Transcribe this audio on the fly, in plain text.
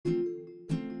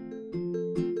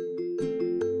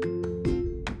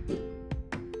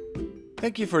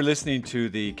Thank you for listening to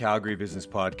the Calgary Business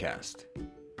Podcast.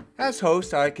 As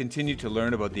host, I continue to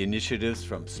learn about the initiatives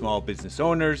from small business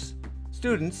owners,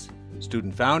 students,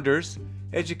 student founders,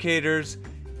 educators,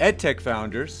 edtech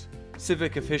founders,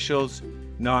 civic officials,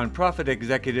 nonprofit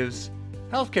executives,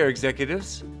 healthcare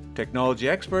executives, technology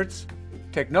experts,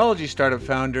 technology startup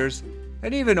founders,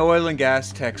 and even oil and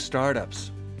gas tech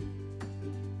startups.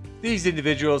 These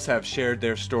individuals have shared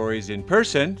their stories in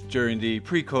person during the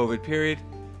pre-COVID period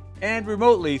and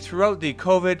remotely throughout the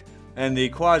COVID and the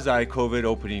quasi-COVID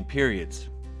opening periods.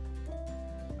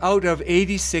 Out of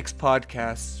 86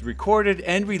 podcasts recorded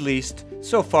and released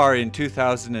so far in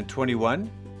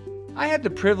 2021, I had the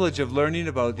privilege of learning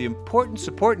about the important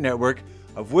support network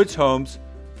of Woods Homes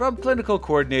from clinical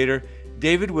coordinator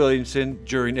David Williamson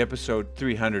during episode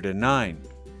 309.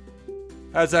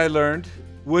 As I learned,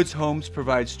 Woods Homes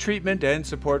provides treatment and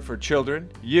support for children,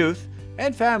 youth,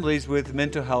 and families with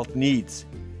mental health needs,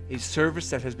 a service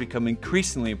that has become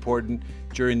increasingly important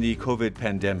during the COVID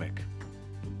pandemic.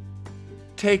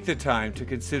 Take the time to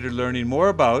consider learning more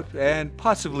about and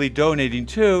possibly donating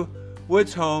to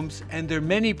Woods Homes and their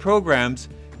many programs,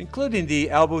 including the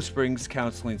Elbow Springs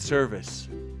Counseling Service.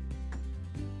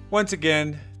 Once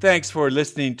again, thanks for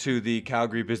listening to the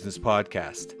Calgary Business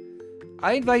Podcast.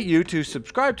 I invite you to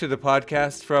subscribe to the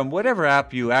podcast from whatever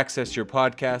app you access your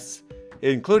podcasts,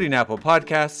 including Apple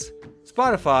Podcasts,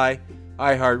 Spotify,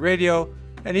 iHeartRadio,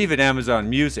 and even Amazon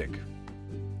Music.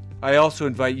 I also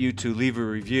invite you to leave a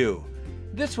review.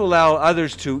 This will allow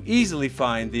others to easily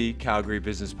find the Calgary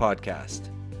Business Podcast.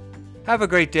 Have a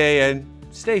great day and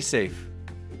stay safe.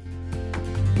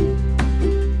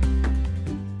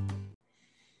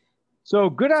 So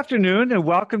good afternoon and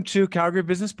welcome to Calgary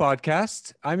Business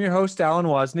Podcast. I'm your host, Alan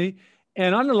Wozni,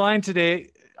 and on the line today,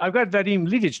 I've got Vadim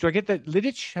Lidic. Do I get that?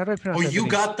 Lidic? How do I pronounce that? Oh, you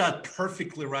got that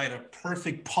perfectly right. A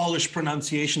perfect Polish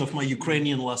pronunciation of my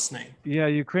Ukrainian last name. Yeah,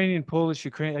 Ukrainian, Polish,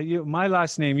 Ukrainian. My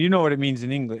last name, you know what it means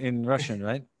in English, in Russian,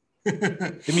 right?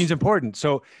 It means important.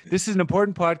 So this is an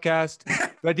important podcast.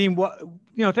 Vadim,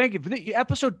 thank you for the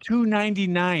episode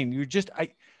 299.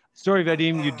 Sorry,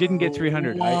 Vadim, you didn't get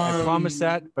 300. I promised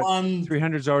that, but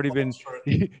 300's already been,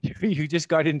 you just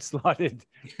got in slotted.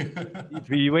 If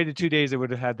you waited 2 days, I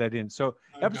would have had that in. So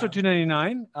episode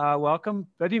 299, welcome.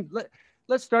 Vadim,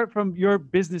 let's start from your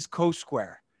business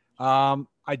CodeSquare. I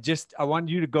want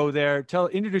you to go there,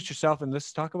 introduce yourself, and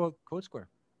let's talk about CodeSquare.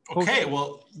 Okay,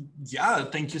 well, yeah,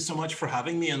 thank you so much for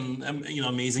having me, and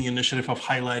amazing initiative of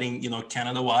highlighting,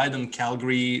 Canada-wide and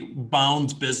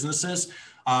Calgary-bound businesses.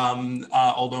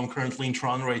 Although I'm currently in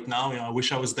Toronto right now, I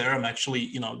wish I was there. I'm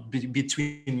actually,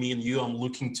 between me and you, I'm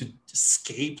looking to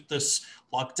escape this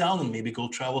lockdown and maybe go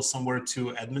travel somewhere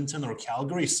to Edmonton or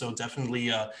Calgary. So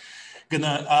definitely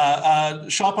gonna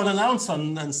shop unannounced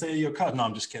and say your cut. No,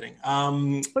 I'm just kidding.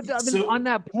 But on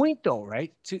that point though,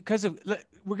 right? Because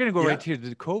we're gonna go right here to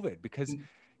the COVID because,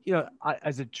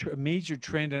 as a major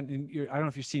trend, and I don't know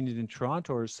if you've seen it in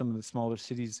Toronto or some of the smaller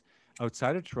cities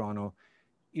outside of Toronto,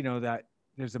 that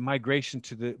there's a migration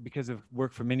because of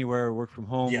work from anywhere or work from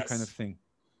home kind of thing.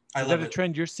 Is that a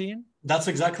trend you're seeing? That's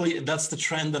the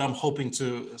trend that I'm hoping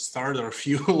to start or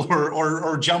fuel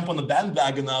or jump on the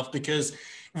bandwagon of, because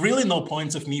really no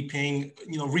points of me paying,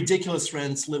 ridiculous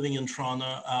rents living in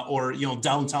Toronto or,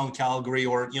 downtown Calgary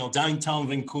or, downtown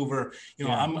Vancouver.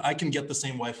 I can get the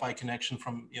same Wi-Fi connection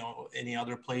from, any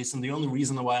other place. And the only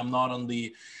reason why I'm not on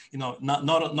the,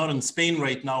 not in Spain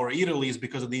right now or Italy is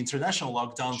because of the international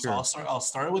lockdown. Sure. So I'll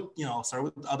start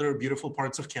with other beautiful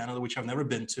parts of Canada, which I've never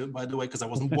been to, by the way, because I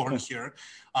wasn't born here.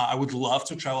 I would love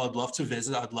to travel. I'd love to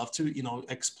visit. I'd love to,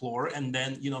 explore. And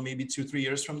then, maybe 2-3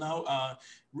 years from now,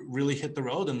 really hit the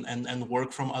road and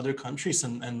work from other countries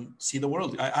and see the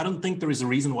world. I don't think there is a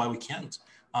reason why we can't.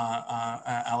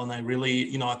 Alan, I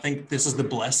really, I think this is the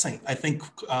blessing. I think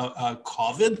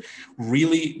COVID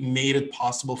really made it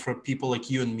possible for people like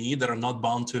you and me that are not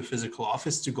bound to a physical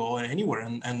office to go anywhere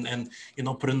and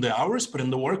put in the hours, put in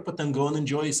the work, but then go and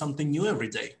enjoy something new every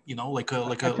day.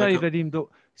 Vadim, though,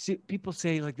 see, people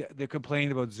say they're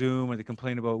complaining about Zoom or they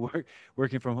complain about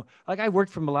working from home. I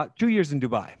worked from 2 years in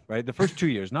Dubai, right? The first 2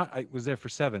 years, I was there for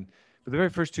 7, but the very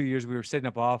first 2 years we were setting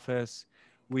up office.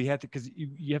 We had to, because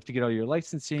you have to get all your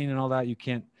licensing and all that. You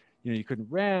can't, you couldn't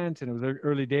rent, and it was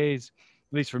early days.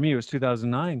 At least for me, it was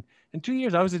 2009. In 2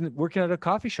 years, I was working at a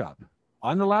coffee shop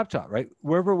on the laptop, right?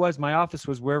 Wherever it was, my office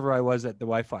was wherever I was at the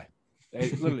Wi-Fi,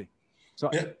 literally.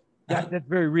 So that's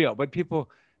very real. But people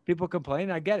complain.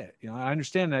 I get it. I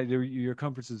understand that your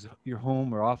conference is your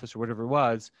home or office or whatever it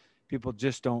was. People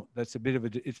just don't. That's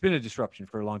it's been a disruption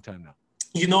for a long time now.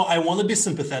 You know, I want to be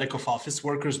sympathetic of office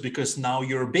workers because now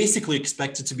you're basically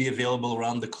expected to be available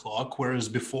around the clock, whereas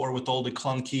before with all the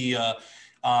clunky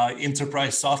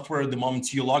enterprise software, the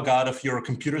moment you log out of your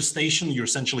computer station, you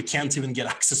essentially can't even get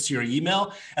access to your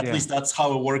email. At Yeah. least that's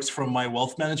how it works from my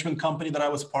wealth management company that I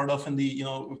was part of in the,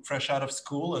 fresh out of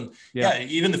school. And Yeah. yeah,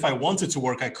 even if I wanted to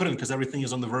work, I couldn't because everything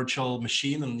is on the virtual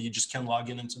machine and you just can't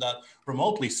log in into that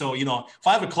remotely. So,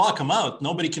 5 o'clock, I'm out.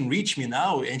 Nobody can reach me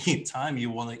now. Anytime you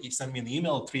want to send me an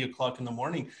email at 3 o'clock in the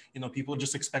morning, people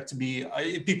just expect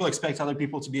people expect other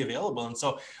people to be available. And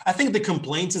so I think the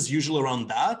complaint is usually around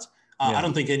that. I Yeah.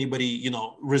 don't think anybody,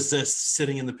 resists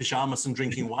sitting in the pajamas and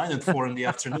drinking wine at 4 in the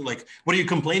afternoon. Like, what are you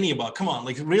complaining about? Come on,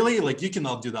 like, really? Like, you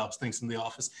cannot do those things in the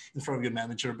office in front of your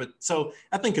manager. But so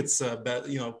I think it's,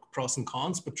 pros and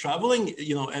cons. But traveling,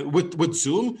 with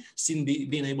Zoom,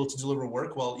 being able to deliver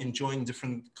work while enjoying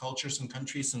different cultures and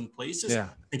countries and places, Yeah.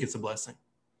 I think it's a blessing.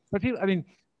 But people, I mean,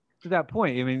 to that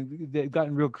point, I mean, they've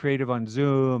gotten real creative on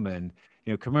Zoom and,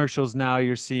 commercials now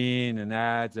you're seeing and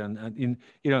ads and in,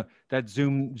 that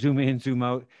zoom in, zoom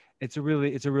out. It's a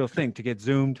real thing to get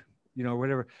zoomed,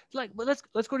 whatever. It's like, well,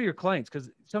 let's go to your clients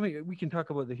because we can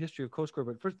talk about the history of CoScore,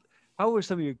 but first, how were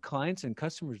some of your clients and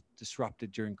customers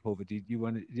disrupted during COVID? Do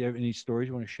you have any stories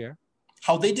you want to share?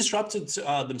 How they disrupted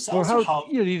Or themselves, or how, how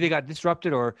they got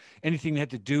disrupted or anything they had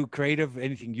to do creative,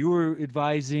 anything you were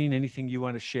advising, anything you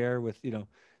want to share with,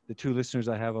 the two listeners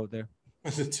I have out there?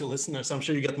 to listeners. I'm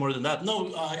sure you get more than that.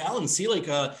 No, Alan, see, like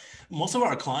most of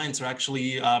our clients are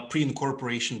actually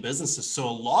pre-incorporation businesses. So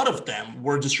a lot of them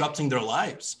were disrupting their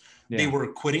lives. They Yeah. were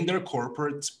quitting their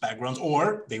corporate backgrounds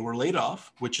or they were laid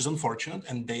off, which is unfortunate.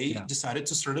 And they Yeah. decided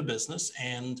to start a business.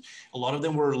 And a lot of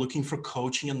them were looking for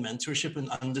coaching and mentorship and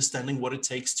understanding what it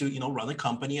takes to, run a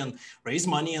company and raise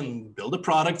money and build a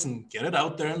product and get it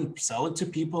out there and sell it to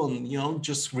people and,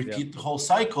 just repeat the whole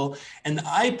cycle. And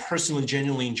I personally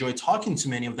genuinely enjoy talking to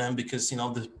many of them because,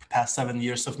 the past 7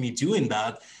 years of me doing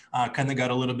that kind of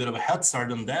got a little bit of a head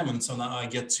start on them. And so now I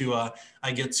get to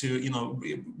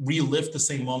relive the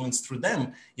same moments through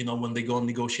them, when they go and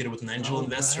negotiate with an angel Oh,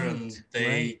 investor and right. they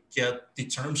Right. get the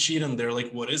term sheet and they're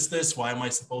like, what is this? Why am I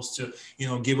supposed to,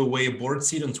 give away a board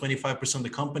seat and 25% of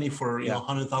the company for, Yeah.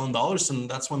 $100,000? And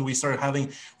that's when we start having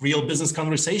real business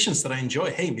conversations that I enjoy.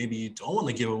 Hey, maybe you don't want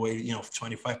to give away,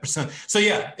 25%. So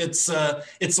yeah, it's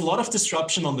a lot of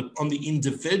disruption on the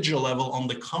individual level, on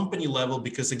the company level,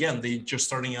 because again, they just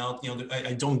starting out,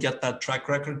 I don't get that track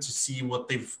record to see what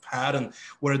they've had and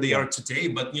where they are today.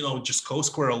 But, just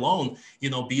CoSquare alone,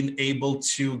 being able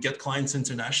to get clients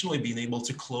internationally, being able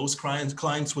to close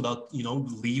clients without,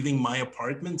 leaving my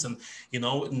apartment and,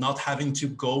 not having to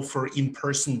go for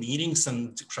in-person meetings and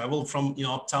travel from,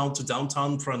 uptown to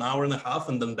downtown for an hour and a half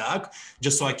and then back,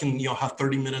 just so I can, have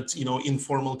 30 minutes,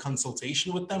 informal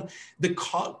consultation with them. The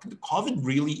COVID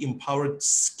really empowered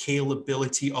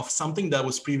scalability of something that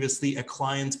was previously a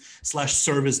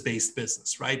client/service-based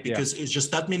business, right? Because it's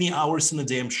just that many hours in a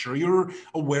day. I'm sure you're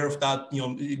aware of that,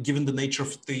 given the nature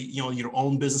of the, your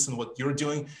own business and what you're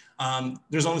doing.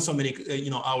 There's only so many,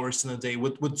 hours in a day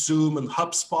with Zoom and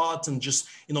HubSpot and just,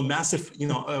 massive,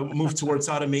 move towards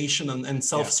automation and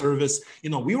self-service.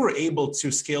 We were able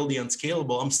to scale the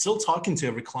unscalable. I'm still talking to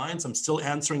every client. I'm still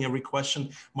answering every question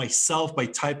myself by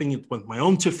typing it with my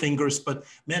own two fingers. But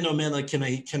man, oh man, can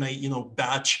I,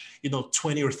 batch,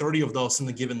 20 or 30 of those in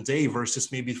a given day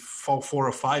versus maybe four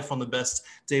or five on the best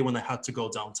day when I had to go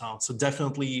downtown. So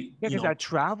definitely, Yeah, because that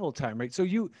travel time, right? So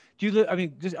do you live, I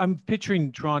mean, I'm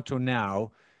picturing Toronto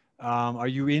now. Are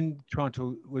you in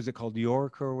Toronto? Was it called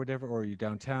York or whatever? Or are you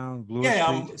downtown, Bloor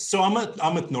Yeah, Street? so I'm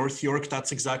at North York.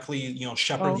 That's exactly, Oh,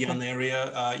 Shepherd okay. Yonge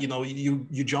area.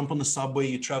 You jump on the subway,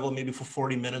 you travel maybe for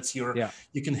 40 minutes. You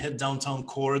can hit downtown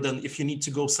core. Then if you need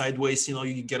to go sideways,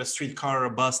 you get a streetcar or a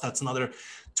bus. That's another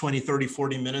 20, 30,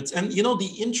 40 minutes. And,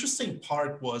 the interesting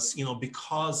part was,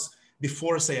 because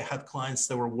before, say, I had clients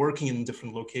that were working in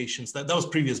different locations. That was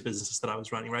previous businesses that I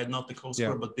was running, right? Not the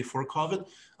CoSquare, but before COVID,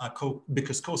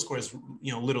 because CoSquare is,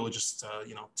 literally just,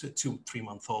 2-3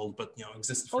 month old, but,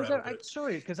 existed Oh, is forever. that,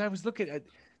 sorry, because I was looking at,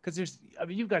 because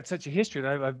you've got such a history.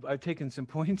 And I've taken some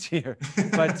points here,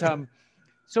 but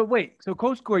so wait, so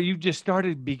CoSquare, you just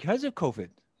started because of COVID?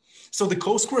 So the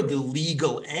CoSquare, the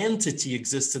legal entity,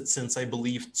 existed since I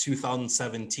believe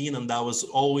 2017, and that was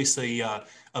always a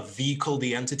vehicle,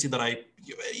 the entity that I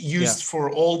used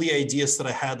for all the ideas that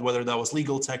I had, whether that was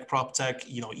legal tech, prop tech,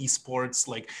 esports,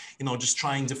 like, just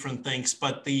trying different things.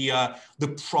 But the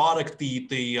product,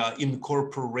 the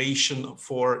incorporation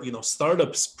for,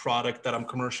 startups product that I'm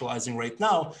commercializing right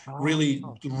now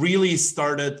really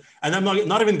started. And I'm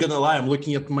not even gonna lie, I'm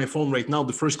looking at my phone right now.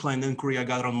 The first client inquiry I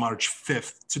got on March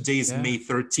 5th. Today's May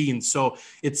 13th. So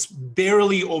it's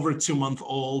barely over 2 months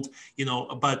old,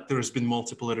 but there's been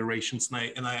multiple iterations.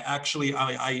 And I actually,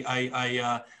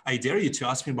 I dare you to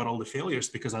ask me about all the failures,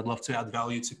 because I'd love to add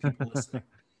value to people listening.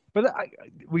 But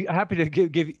we're happy to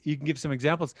give you can give some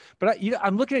examples. But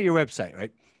I'm looking at your website,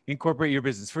 right? Incorporate your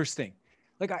business. First thing,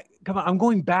 like come on, I'm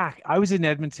going back. I was in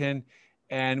Edmonton,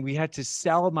 and we had to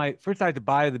sell first. I had to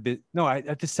buy the bit. No, I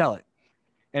had to sell it,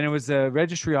 and it was a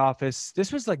registry office.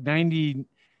 This was like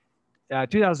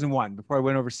 2001, before I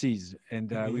went overseas,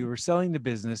 and we were selling the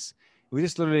business. We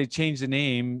just literally changed the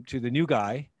name to the new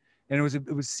guy, and it was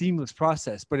a seamless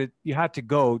process. But you had to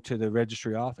go to the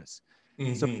registry office.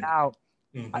 So now,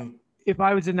 if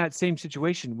I was in that same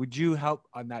situation, would you help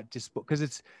on that? Because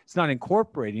it's not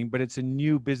incorporating, but it's a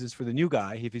new business for the new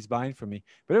guy if he's buying from me.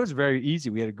 But it was very easy.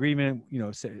 We had agreement,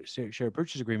 share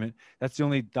purchase agreement. That's the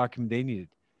only document they needed.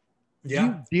 Yeah. Do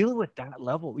you deal with that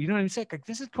level? You know what I'm saying? Like,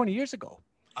 this is 20 years ago.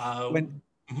 When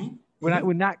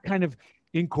that kind of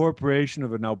incorporation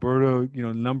of an Alberta,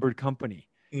 numbered company,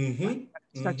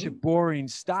 such a boring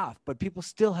stuff, but people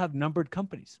still have numbered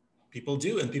companies. People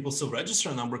do, and people still register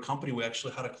a numbered company. We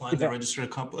actually had a client that registered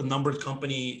a numbered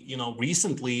company,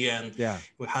 recently, and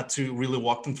we had to really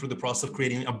walk them through the process of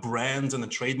creating a brand and a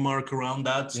trademark around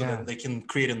that, so that they can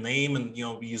create a name, and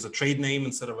we use a trade name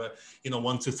instead of a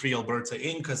 123 Alberta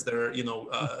Inc. as their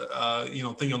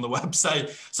thing on the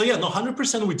website. So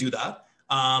 100% we do that.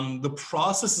 The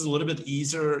process is a little bit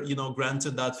easier,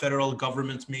 granted that federal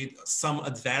government made some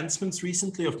advancements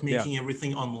recently of making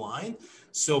everything online.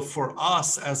 So for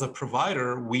us as a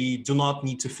provider, we do not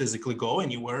need to physically go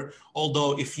anywhere.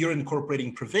 Although if you're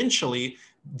incorporating provincially,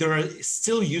 there are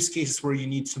still use cases where you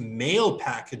need to mail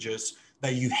packages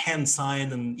that you hand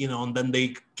sign, and and then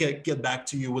they get back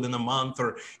to you within a month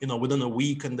or within a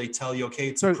week, and they tell you, okay,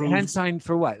 it's approved. Hand sign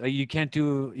for what? Like you can't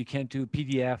do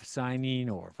PDF signing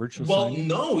or virtual signing?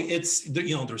 Well, no, it's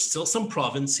there's still some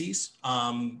provinces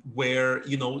where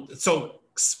so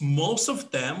most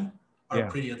of them are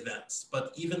pretty advanced,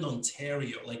 but even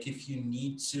Ontario, like if you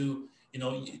need to,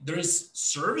 there is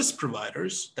service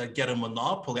providers that get a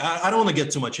monopoly. I don't want to get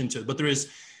too much into it, but there is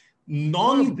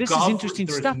this is interesting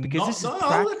stuff, because this is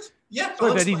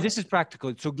this is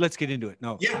practical. So let's get into it.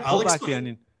 I'll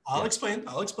explain.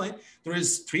 There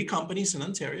is 3 companies in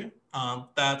Ontario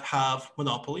that have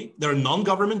monopoly. They're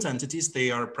non-government entities.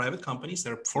 They are private companies.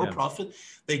 They're for profit.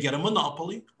 They get a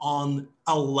monopoly on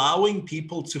allowing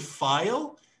people to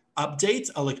file updates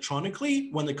electronically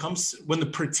when it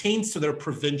pertains to their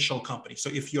provincial company. So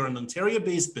if you're an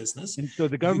Ontario-based business, and so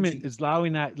the government is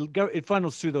allowing that, it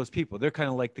funnels through those people. They're kind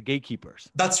of like the gatekeepers.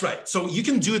 That's right. So you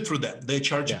can do it through them. They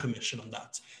charge a commission on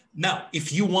that. Now,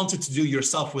 if you wanted to do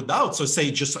yourself without, so say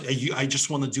I just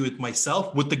want to do it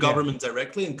myself with the government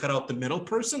directly and cut out the middle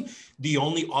person, the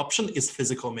only option is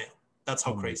physical mail. That's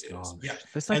how crazy it is. Yeah.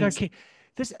 That's like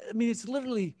it's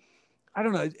literally, I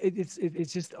don't know.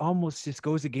 It's just almost just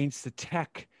goes against the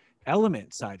tech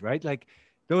element side, right? Like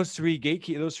those 3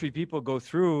 people go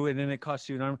through, and then it costs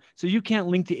you an arm. So you can't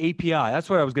link the API. That's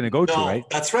where I was going to go to, right?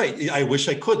 That's right. I wish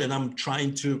I could, and I'm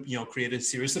trying to create a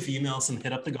series of emails and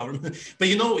hit up the government. But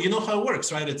you know how it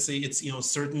works, right? It's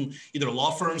certain either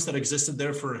law firms that existed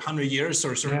there for 100 years,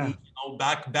 or certain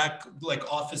back like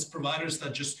office providers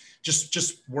that just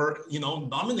were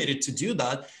nominated to do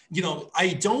that.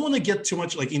 I don't want to get too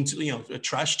much like into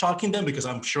trash talking them, because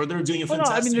I'm sure they're doing a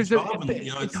fantastic job.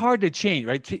 It's hard to change,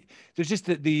 right? There's just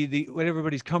the what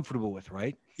everybody's comfortable with,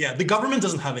 right? Yeah, the government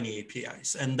doesn't have any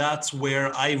APIs, and that's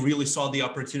where I really saw the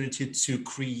opportunity to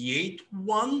create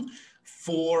one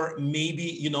for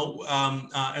maybe and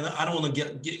I don't want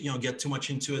to get too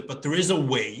much into it, but there is a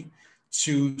way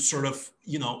to sort of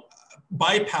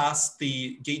bypass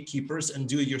the gatekeepers and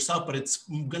do it yourself, but it's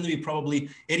going to be probably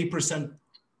 80%.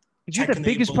 You're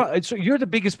the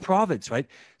biggest province, right?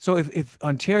 So if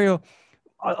Ontario,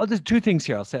 there's 2 things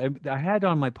here. I'll say I had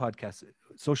on my podcast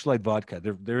Socialite Vodka.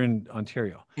 They're in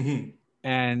Ontario,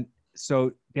 and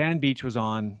so Dan Beach was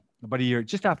on about a year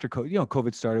just after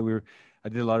COVID started. I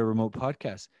did a lot of remote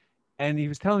podcasts, and he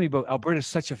was telling me about Alberta is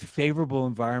such a favorable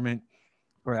environment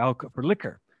for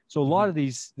liquor. So a lot of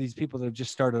these people that have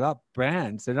just started up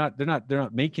brands, they're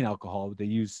not making alcohol. They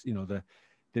use the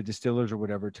distillers or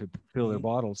whatever to fill their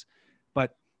bottles,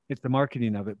 but it's the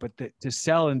marketing of it. But to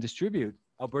sell and distribute,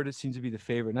 Alberta seems to be the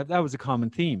favorite. And that was a common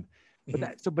theme.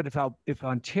 Mhm. If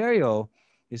Ontario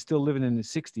is still living in the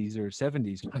 60s or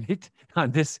 70s, right,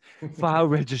 on this file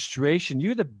registration,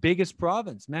 you're the biggest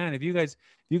province, man. If you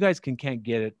guys can't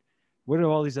get it, what are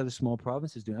all these other small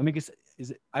provinces doing? I mean, is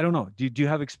it, I don't know. Do you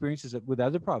have experiences with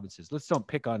other provinces? Let's don't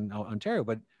pick on Ontario,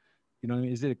 but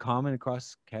is it common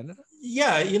across Canada?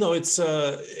 Yeah, it's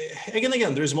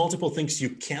again, there's multiple things you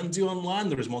can do online.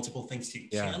 There's multiple things you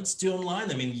Yeah. can't do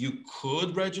online. I mean, you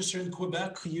could register in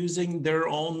Quebec using their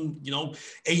own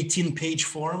 18-page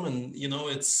form, and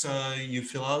it's you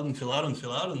fill out and fill out and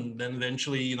fill out, and then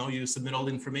eventually you submit all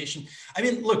the information. I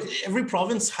mean, look, every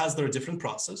province has their different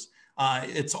process.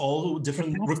 It's all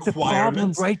different That's the problem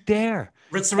requirements. right there.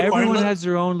 It's a Everyone requirement. has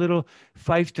their own little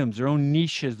fiefdoms, their own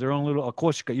niches, their own little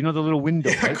akoshka, the little window,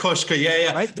 Yeah, right? Koshka,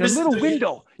 yeah. Right? The little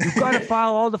window. You've got to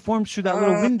file all the forms through that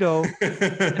little window,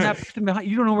 and that person behind,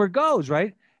 you don't know where it goes,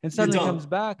 right? And suddenly it comes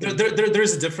back.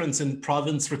 There's a difference in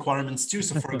province requirements too.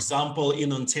 So, for example,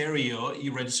 in Ontario,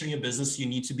 you registering a business, you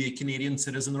need to be a Canadian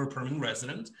citizen or a permanent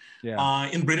resident. Yeah.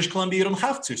 In British Columbia, you don't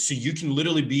have to. So you can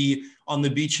literally be on the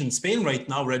beach in Spain right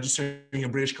now, registering a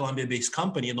British Columbia-based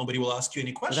company, and nobody will ask you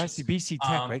any questions. But that's the BC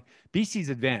Tech, right? BC's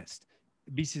advanced.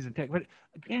 BC's in tech, but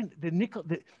again,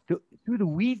 through the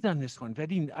weeds on this one. I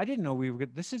didn't know we were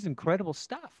good. This is incredible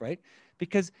stuff, right?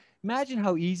 Because imagine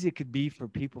how easy it could be for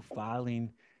people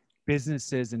filing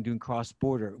businesses and doing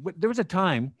cross-border. There was a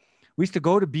time we used to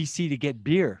go to BC to get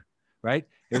beer, right?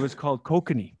 It was called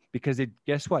kokanee because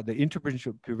guess what? The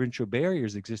interprovincial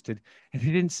barriers existed, and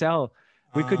they didn't sell.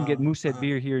 We couldn't get Moosehead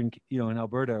beer here in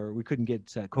Alberta, or we couldn't get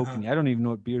kokanee. I don't even know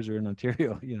what beers are in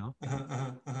Ontario.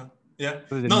 Yeah,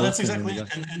 no, that's exactly it.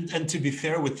 And to be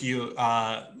fair with you,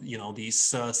 these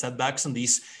setbacks and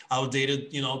these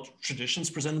outdated, traditions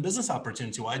present a business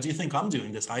opportunity. Why do you think I'm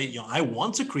doing this? I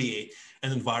want to create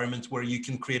an environment where you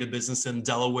can create a business in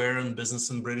Delaware and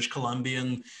business in British Columbia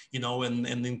and,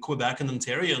 and in Quebec and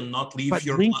Ontario and not leave but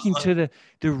linking to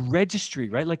the registry,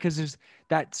 right? Like, because there's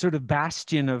that sort of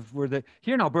bastion of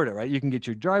here in Alberta, right? You can get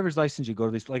your driver's license, you go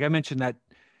to this, like I mentioned that,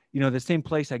 the same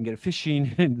place I can get a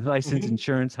fishing license,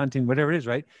 insurance, hunting, whatever it is,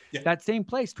 right? Yeah. That same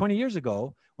place 20 years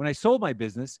ago, when I sold my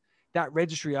business, that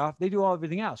registry they do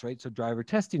everything else, right? So driver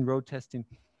testing, road testing,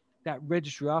 that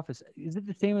registry office, is it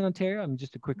the same in Ontario? I mean,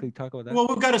 just to quickly talk about that. Well,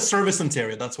 we've got a service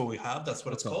Ontario. That's what we have. That's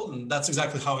what it's called. And that's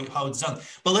exactly how it's done.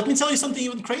 But let me tell you something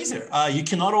even crazier. You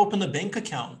cannot open a bank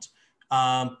account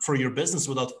for your business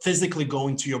without physically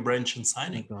going to your branch and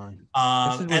signing. This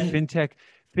is what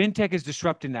fintech is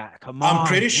disrupting that. Come on. I'm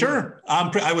pretty sure.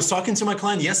 I was talking to my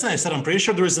client yesterday. I said, I'm pretty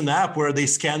sure there is an app where they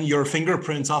scan your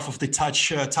fingerprints off of the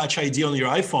touch ID on your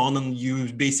iPhone, and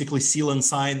you basically seal and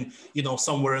sign,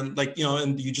 somewhere, and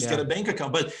and you just get a bank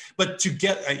account. But to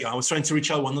get, I was trying to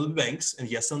reach out one of the banks, and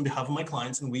yes, on behalf of my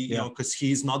clients, and we, because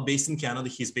he's not based in Canada,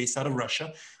 he's based out of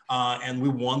Russia. And we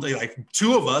want,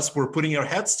 two of us were putting our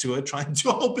heads to it, trying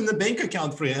to open the bank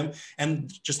account for him.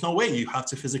 And just no way, you have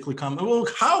to physically come. Well,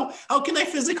 how can I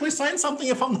physically sign something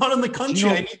if I'm not in the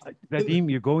country?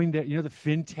 Vadim, you're going there. The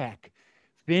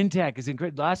fintech is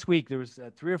incredible. Last week, there was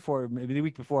 3 or 4, maybe the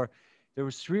week before, there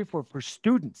was 3 or 4 for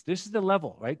students. This is the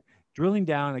level, right? Drilling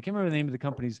down. I can't remember the name of the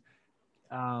companies.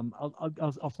 I'll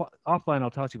offline, I'll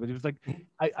talk to you, but it was like,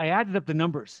 I added up the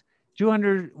numbers.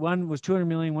 1 was 200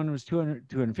 million, one was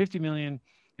 250 million,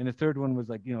 and the third one was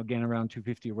like, again, around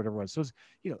 250 or whatever it was. So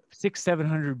it's,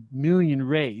 700 million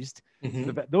raised.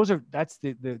 So that's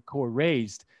the core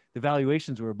raised. The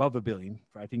valuations were above $1 billion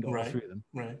for, I think, all 3 of them.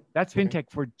 Right. That's fintech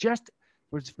for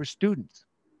students.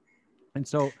 And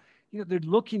so, they're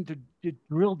looking to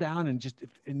drill down and just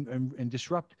and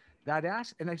disrupt that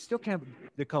aspect. And I still can't,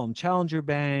 they call them challenger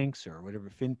banks or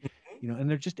whatever, and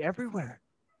they're just everywhere.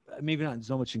 Maybe not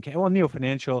so much in Canada. Well, Neo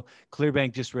Financial,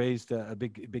 Clearbank just raised a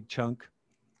big chunk.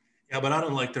 Yeah, but I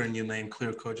don't like their new name,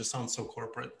 Clearco. It just sounds so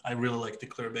corporate. I really like the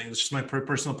Clearbank. It's just my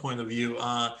personal point of view.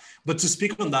 But to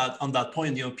speak on that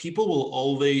point, people will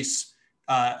always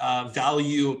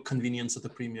value convenience at the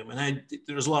premium. And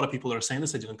there's a lot of people that are saying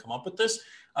this. I didn't come up with this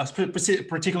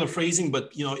particular phrasing, but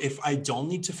if I don't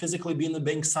need to physically be in the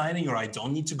bank signing, or I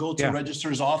don't need to go to a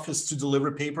registrar's office to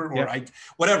deliver paper, or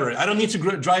whatever, I don't need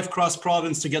to drive cross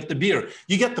province to get the beer.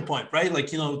 You get the point, right? Like,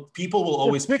 people will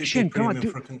always pick a premium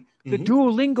for the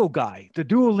Duolingo guy, the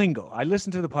Duolingo. I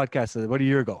listened to the podcast about a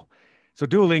year ago. So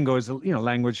Duolingo is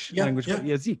language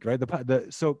Zeke, right?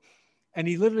 And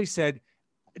he literally said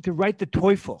to write the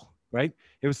TOEFL, right?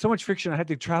 It was so much friction. I had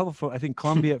to travel from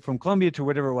Columbia to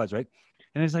whatever it was, right?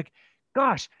 And it's like,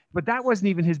 gosh, but that wasn't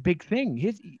even his big thing.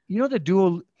 Not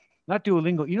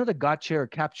Duolingo, the gotcha or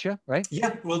CAPTCHA, right?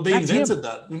 Yeah, well, they invented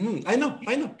that. I know.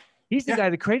 He's the guy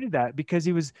that created that because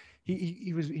he was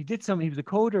he was a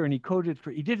coder and he coded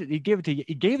for he gave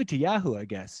it to Yahoo, I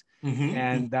guess.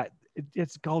 And that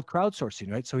it's called crowdsourcing,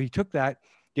 right? So he took that,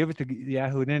 gave it to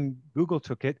Yahoo, and then Google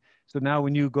took it. So now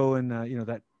when you go and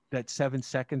that 7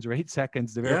 seconds or 8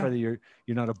 seconds to verify that you're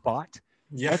not a bot,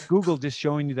 that's Google just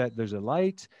showing you that there's a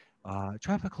light,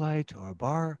 traffic light, or a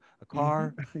bar, a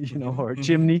car, or a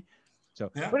chimney. So,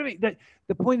 but I mean,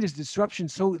 the point is disruption.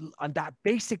 So on that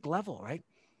basic level, right?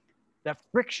 That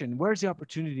friction, where's the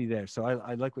opportunity there? So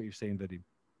I like what you're saying, Vadim.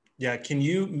 Yeah, can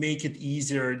you make it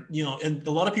easier? And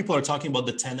a lot of people are talking about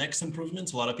the 10x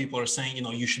improvements. A lot of people are saying,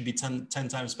 you should be 10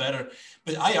 times better.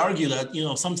 But I argue that,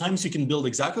 sometimes you can build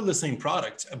exactly the same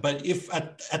product. But if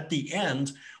at the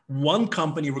end, one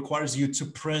company requires you to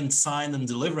print, sign, and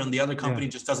deliver, and the other company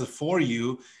just does it for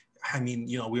you, I mean,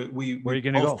 where are you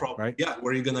going to go, right? Yeah,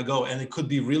 where are you going to go? And it could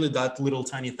be really that little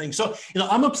tiny thing. So,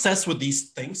 I'm obsessed with these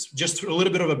things. Just a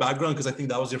little bit of a background, because I think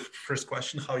that was your first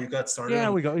question, how you got started. Yeah,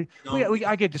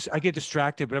 I get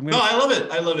distracted, but I love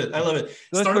it. I love it.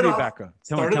 Let's go to your background.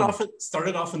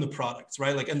 Started off in the products,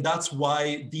 right? And that's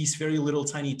why these very little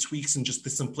tiny tweaks and just the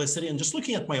simplicity, and just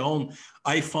looking at my own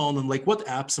iPhone and what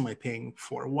apps am I paying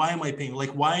for? Why am I paying?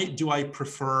 Why do I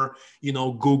prefer,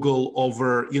 Google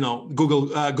over,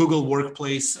 Google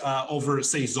Workplace over,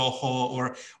 say, Zoho,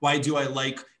 or why do I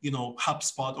like,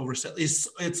 HubSpot over?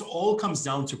 It's all comes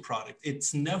down to product.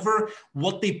 It's never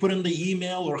what they put in the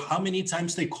email or how many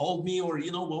times they called me or,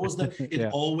 what was the, it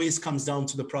always comes down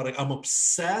to the product. I'm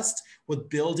obsessed with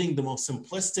building the most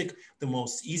simplistic, the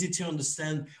most easy to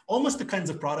understand, almost the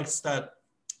kinds of products that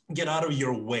get out of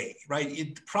your way, right?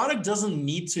 The product doesn't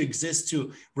need to exist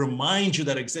to remind you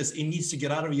that it exists. It needs to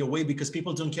get out of your way, because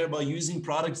people don't care about using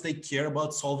products. They care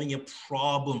about solving a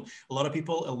problem. A lot of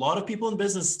people in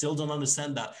business still don't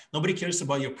understand that. Nobody cares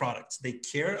about your products. They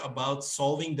care about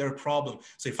solving their problem.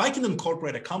 So if I can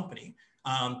incorporate a company,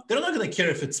 they're not going to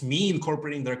care if it's me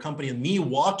incorporating their company and me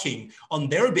walking on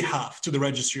their behalf to the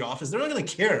registry office. They're not going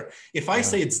to care. If I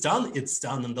say it's done,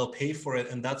 and they'll pay for it.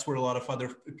 And that's where a lot of other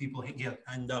people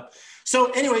end up. So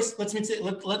anyways, let's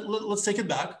take it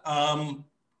back.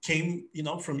 Came,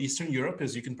 from Eastern Europe,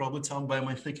 as you can probably tell by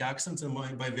my thick accent and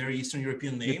my very Eastern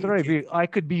European name. That's right. I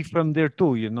could be from there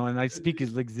too, and I speak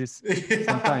it like this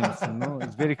sometimes.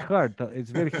 It's very hard.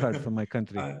 It's very hard from my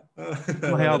country,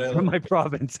 from my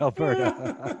province,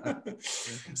 Alberta.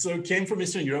 So came from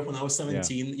Eastern Europe when I was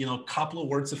 17. A couple of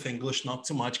words of English, not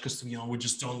too much, because we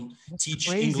just don't teach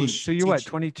English. So you're what,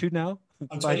 22 now?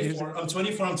 I'm 24. I'm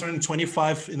 24. I'm turning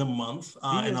 25 in a month,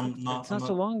 and I'm not. It's not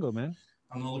so long ago, man.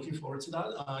 I'm not looking forward to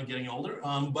that, getting older.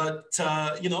 But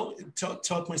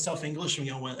taught myself English,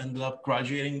 ended up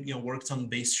graduating, worked on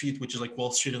Bay Street, which is like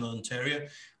Wall Street in Ontario,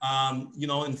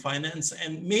 in finance,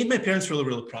 and made my parents really,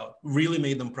 really proud, really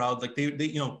made them proud. Like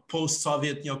they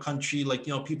post-Soviet, country,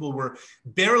 people were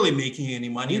barely making any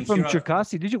money. You're from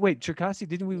Cherkasy? Cherkasy,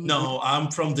 didn't we? No, I'm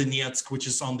from Donetsk, which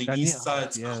is on the east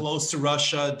side. It's close to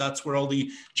Russia. That's where all the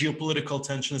geopolitical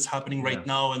tension is happening right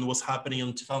now, and was happening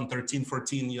in 2013,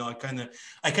 14.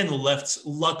 I kind of left,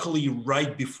 luckily,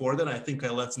 right before that. I think I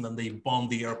left, and then they bombed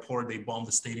the airport, they bombed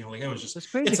the stadium. It was just, that's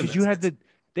crazy, because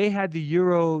they had the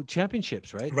Euro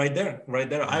championships, right? Right there.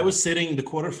 Yeah. I was sitting the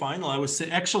quarterfinal.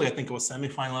 Actually, I think it was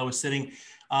semifinal. I was sitting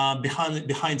behind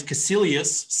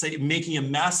Casillas, making a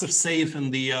massive save in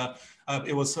the.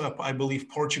 It was, I believe,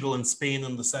 Portugal and Spain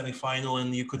in the semifinal,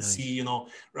 and you could see,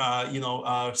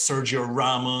 Sergio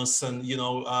Ramos and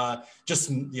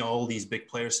just all these big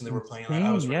players, and they were playing.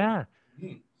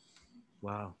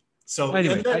 Wow. So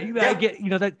anyway, I get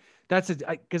that's it,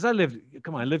 because I lived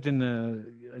in Russia and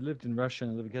I lived in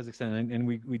Kazakhstan, and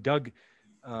we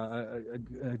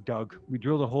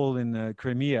drilled a hole in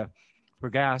Crimea for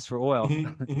gas, for oil,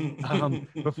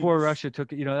 before Russia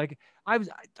took it.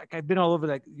 I've been all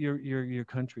over your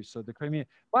country, so the Crimea.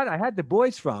 But I had the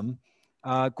boys from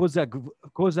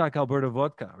Kozak Alberta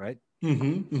Vodka, right?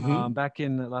 Back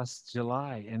in last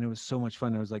July, and it was so much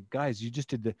fun. I was like, guys, you just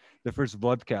did the first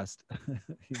vodcast.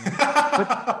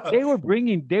 But they were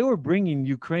bringing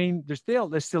Ukraine.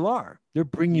 They still are. They're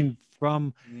bringing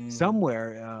from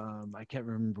somewhere. I can't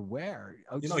remember where.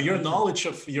 Your knowledge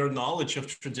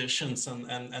of traditions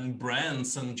and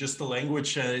brands and just the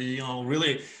language,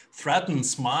 really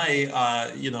threatens my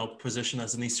position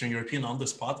as an Eastern European on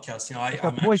this podcast.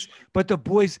 The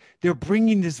boys, they're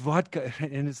bringing this vodka,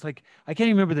 and it's like, I can't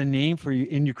remember the name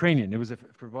in Ukrainian. It was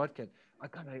for vodka. I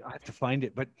have to find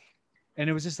it, and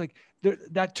it was just like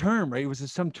that term, right? It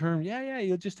was some term. Yeah.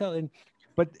 You'll just tell.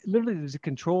 But literally, there's a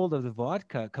control of the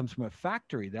vodka comes from a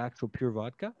factory, the actual pure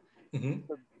vodka.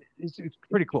 It's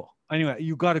pretty cool. anyway,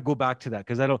 you got to go back to that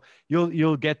because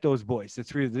you'll get those boys.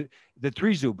 The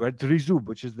Trizub, right? Trizub,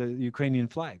 which is the Ukrainian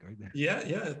flag, right there. Yeah,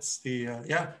 it's the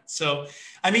So,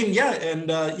 I mean, yeah,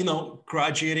 and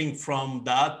graduating from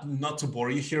that, not to bore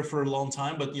you here for a long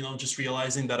time, but just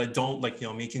realizing that I don't like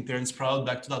making parents proud.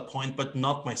 Back to that point, but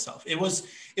not myself. It was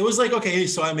like, okay,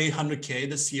 so I made 100K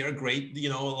this year. Great, a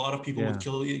lot of people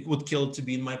would kill to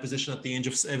be in my position at the age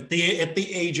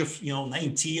of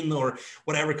 19 or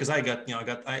whatever, because I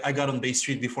got on Bay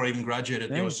Street before I even graduated.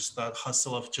 Nice. It was just that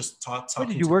hustle of just talking.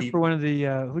 Did you work for one of the?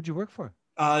 Who'd you work for?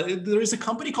 There is a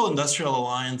company called Industrial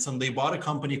Alliance, and they bought a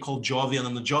company called Jovian,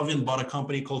 and the Jovian bought a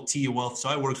company called TU Wealth. So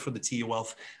I worked for the TU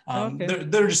Wealth.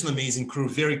 They're just an amazing crew,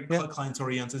 very client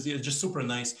oriented, just super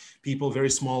nice people, very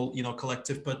small,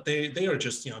 collective. But they are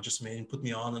just amazing, put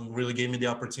me on and really gave me the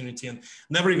opportunity, and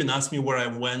never even asked me where I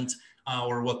went.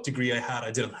 Or what degree I had.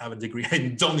 I didn't have a degree.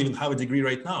 I don't even have a degree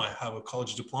right now. I have a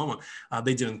college diploma.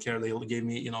 They didn't care. They gave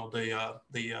me,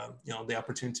 the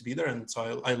opportunity to be there, and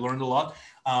so I learned a lot.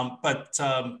 But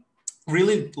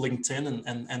really, LinkedIn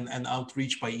and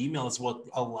outreach by email is what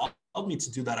allowed me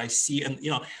to do that. I see, and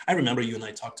I remember you and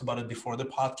I talked about it before the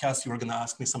podcast. You were going to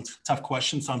ask me some tough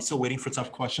questions, so I'm still waiting for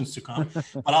tough questions to come.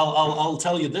 But I'll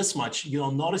tell you this much: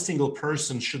 not a single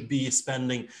person should be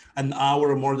spending an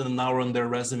hour or more than an hour on their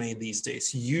resume these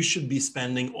days. You should be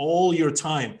spending all your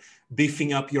time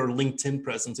beefing up your LinkedIn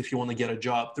presence if you want to get a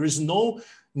job. There is no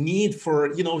need for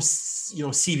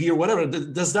CV or whatever.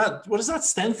 What does that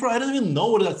stand for? I don't even know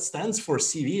what that stands for,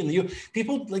 CV. And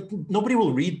people, like, nobody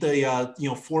will read the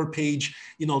 4-page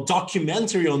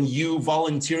documentary on you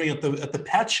volunteering at the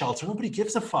pet shelter. Nobody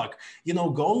gives a fuck. Go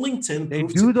on LinkedIn. They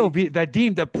do though.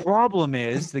 Vadim, the problem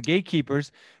is the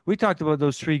gatekeepers. We talked about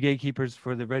those 3 gatekeepers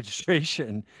for the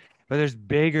registration, but there's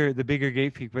the bigger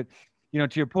gatekeeper. But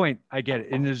to your point, I get it.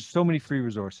 And there's so many free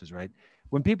resources, right?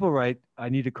 When people write, I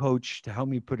need a coach to help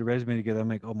me put a resume together, I'm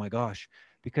like, oh my gosh.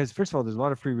 Because first of all, there's a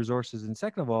lot of free resources. And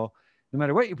second of all, no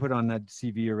matter what you put on that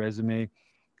CV or resume,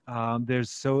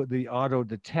 there's the auto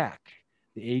detect,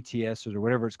 the ATS or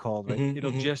whatever it's called, right?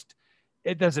 Mm-hmm,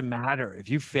 it doesn't matter. If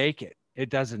you fake it, it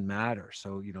doesn't matter.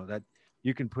 So, that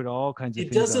you can put all kinds of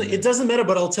things. It doesn't matter,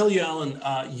 but I'll tell you, Alan,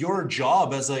 your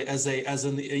job as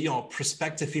an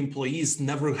prospective employees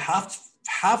never have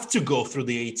to go through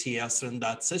the ATS and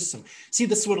that system. See,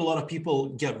 this is what a lot of people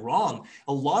get wrong.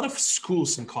 A lot of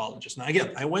schools and colleges. Now,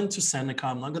 again, I went to Seneca.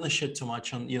 I'm not going to shit too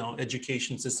much on,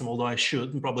 education system, although I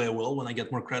should, and probably I will when I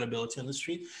get more credibility on the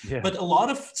street. Yeah. But a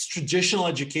lot of traditional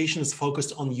education is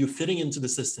focused on you fitting into the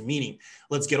system, meaning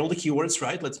let's get all the keywords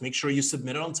right. Let's make sure you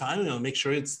submit it on time, make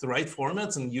sure it's the right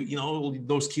formats, and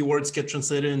those keywords get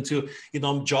translated into,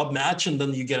 job match, and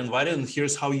then you get invited, and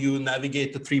here's how you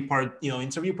navigate the 3-part,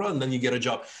 interview process, and then you get a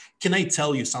job. Can I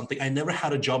tell you something? I never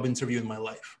had a job interview in my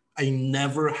life. I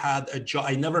never had a job.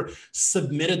 I never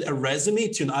submitted a resume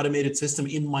to an automated system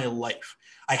in my life.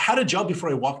 I had a job before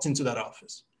I walked into that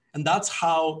office. And that's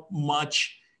how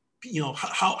much,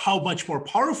 how much more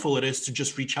powerful it is to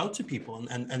just reach out to people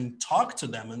and talk to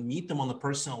them and meet them on a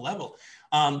personal level.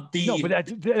 No, but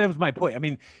that was my point. I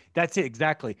mean, that's it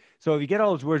exactly. So if you get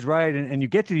all those words right and you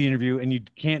get to the interview and you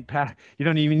can't pass, you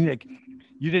don't even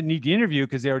you didn't need the interview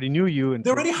because they already knew you. And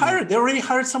they already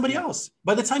hired somebody else.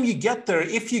 By the time you get there,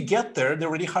 if you get there, they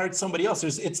already hired somebody else.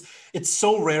 It's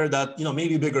so rare that,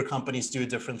 maybe bigger companies do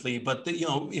it differently. But,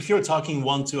 if you're talking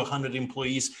 1 to 100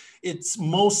 employees, it's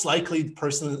most likely the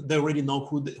person, they already know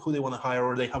who they want to hire,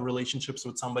 or they have relationships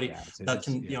with somebody that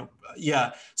can,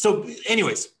 So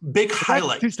anyways, big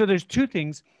highlight. So there's 2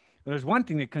 things. There's one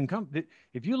thing that can come.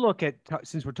 If you look at,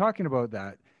 since we're talking about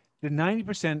that, the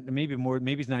 90%, maybe more,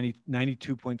 maybe it's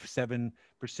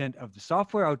 92.7% of the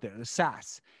software out there, the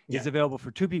SaaS, is available for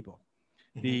 2 people.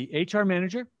 Mm-hmm. The HR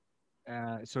manager,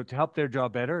 so to help their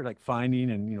job better, like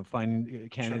finding and finding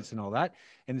candidates and all that.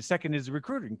 And the second is the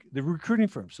recruiting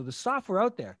firm. So the software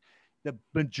out there, the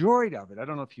majority of it, I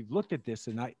don't know if you've looked at this,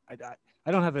 and I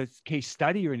don't have a case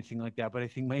study or anything like that, but I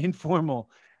think my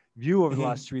informal view over the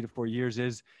last 3 to 4 years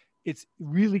is it's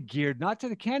really geared not to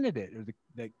the candidate or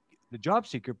the job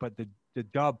seeker, but the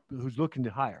job who's looking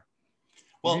to hire.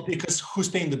 Well, because who's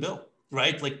paying the bill,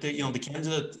 right? Like the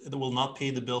candidate will not pay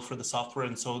the bill for the software,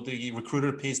 and so the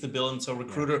recruiter pays the bill, and so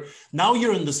now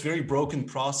you're in this very broken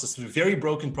process,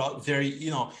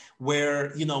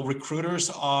 where recruiters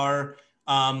are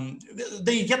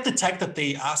they get the tech that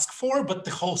they ask for, but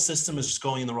the whole system is just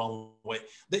going in the wrong way.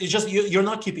 It's just you're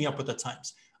not keeping up with the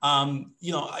times.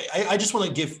 I just want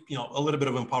to give, a little bit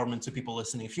of empowerment to people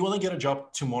listening. If you want to get a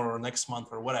job tomorrow or next month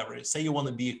or whatever, say you want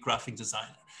to be a graphic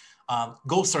designer,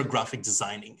 go start graphic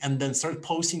designing, and then start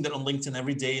posting that on LinkedIn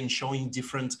every day and showing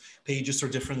different pages or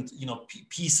different,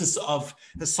 pieces of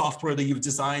the software that you've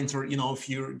designed, or, if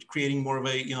you're creating more of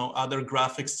a, other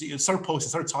graphics, start posting,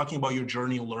 start talking about your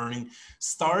journey learning,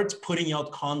 start putting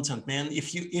out content, man.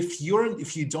 If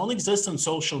you don't exist on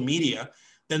social media,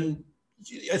 then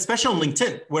especially on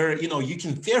LinkedIn, where you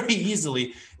can very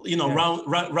easily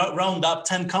round up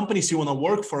 10 companies you want to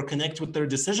work for, connect with their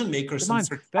decision makers. Come on,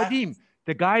 Vadim,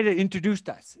 the guy that introduced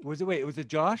us, was it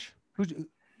Josh?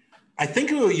 I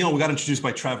think we got introduced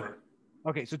by Trevor.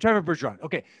 Okay, so Trevor Bergeron.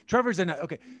 Okay, Trevor's in.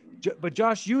 Okay, but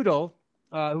Josh Udall,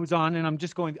 who's on, and I was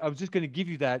just going to give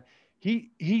you that.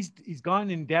 He's gone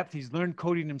in depth. He's learned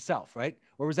coding himself, right?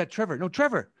 Or was that Trevor? No,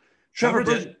 Trevor. Trevor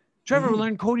did. Trevor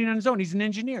learned coding on his own. He's an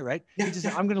engineer, right? Yeah, he just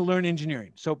said, I'm going to learn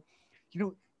engineering. So,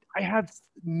 I have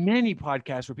many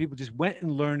podcasts where people just went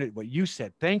and learned it, what you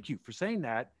said. Thank you for saying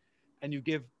that. And you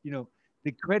give,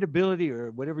 the credibility,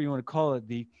 or whatever you want to call it.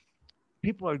 The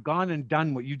people are gone and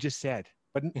done what you just said,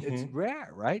 but it's rare,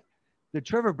 right? The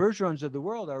Trevor Bergerons of the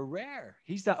world are rare.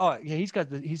 He's got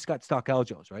Stock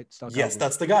Algos, right? Yes,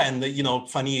 that's the guy. And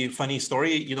funny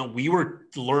story, we were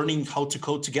learning how to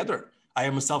code together. I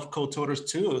am myself code-coders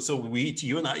too. So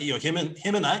you and I, him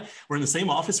and I were in the same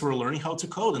office. We're learning how to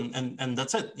code, and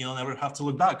that's it. Never have to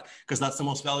look back, because that's the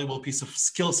most valuable piece of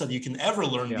skill set you can ever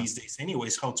learn these days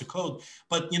anyways, how to code.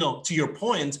 But, to your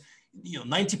point,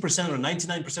 90% or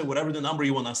 99%, whatever the number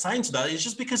you want to assign to that, is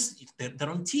just because they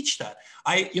don't teach that.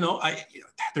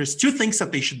 There's two things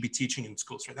that they should be teaching in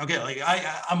schools, right? Okay, like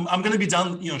I'm going to be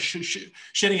done,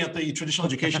 shitting at the traditional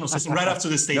educational system right after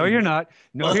this statement. No, you're not.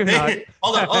 No, you're not.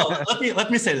 Hold on.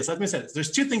 Let me say this.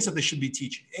 There's two things that they should be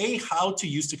teaching. A, how to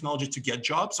use technology to get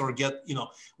jobs or get,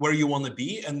 where you want to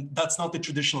be. And that's not the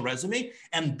traditional resume.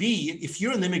 And B, if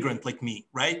you're an immigrant like me,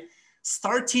 right?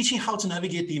 Start teaching how to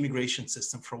navigate the immigration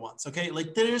system for once, okay?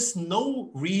 Like, there's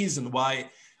no reason why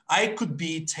I could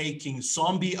be taking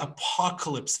zombie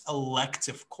apocalypse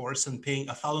elective course and paying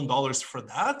 $1,000 for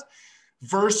that,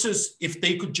 versus if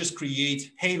they could just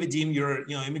create, hey, Vadim, you're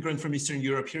immigrant from Eastern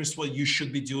Europe, here's what you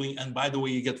should be doing. And by the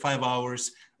way, you get 5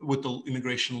 hours with the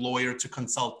immigration lawyer to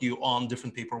consult you on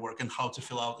different paperwork and how to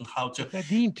fill out and how to.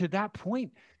 Vadim, to that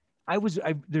point,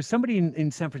 there's somebody in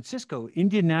San Francisco,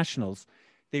 Indian nationals.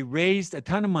 They raised a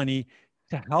ton of money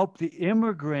to help the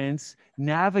immigrants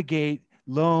navigate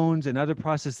loans and other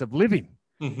process of living.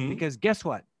 Because guess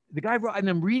what? The guy wrote, and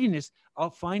I'm reading this, I'll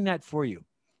find that for you.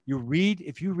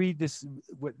 If you read this,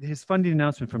 his funding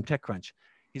announcement from TechCrunch,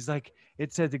 he's like,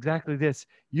 it says exactly this.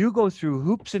 You go through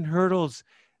hoops and hurdles,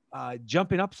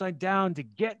 jumping upside down to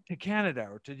get to Canada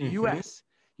or to the US.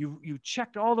 You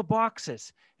checked all the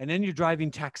boxes, and then you're driving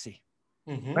taxi,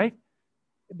 right?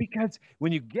 Because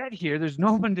when you get here, there's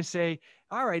no one to say,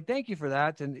 all right, thank you for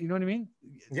that. And you know what I mean?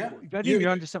 Yeah. You're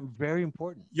onto something very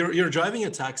important. You're driving a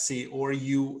taxi, or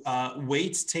you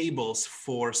wait tables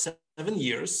for 7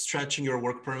 years, stretching your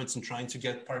work permits and trying to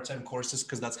get part-time courses,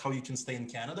 because that's how you can stay in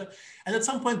Canada. And at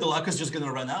some point, the luck is just going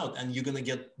to run out, and you're going to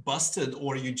get busted,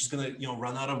 or you're just going to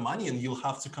run out of money, and you'll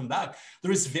have to come back.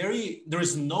 There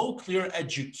is no clear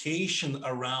education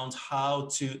around how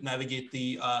to navigate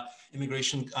the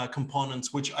immigration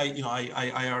components, which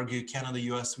I argue Canada,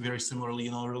 US very similarly.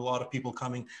 There are a lot of people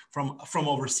coming from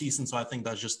overseas, and so I think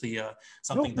that's just the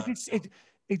something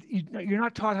you're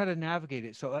not taught how to navigate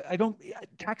it. So I don't,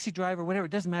 taxi driver, whatever,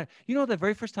 it doesn't matter. The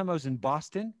very first time I was in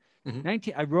Boston,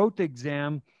 I wrote the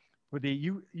exam for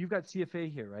you've got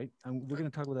CFA here, right? We're going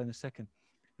to talk about that in a second.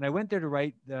 And I went there to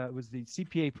write, it was the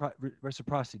CPA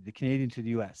reciprocity, the Canadian to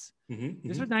the US.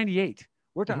 This was 98.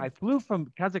 I flew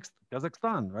from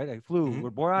Kazakhstan, right? I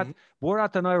flew,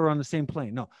 Borat and I were on the same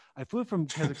plane. No, I flew from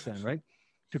Kazakhstan, right?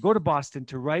 To go to Boston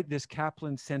to write this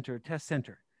Kaplan Center test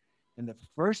center. And the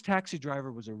first taxi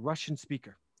driver was a Russian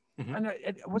speaker. And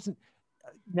it wasn't,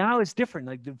 now it's different.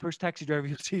 Like the first taxi driver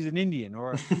you'll see is an Indian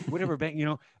or whatever bank,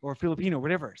 or Filipino,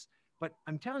 whatever. But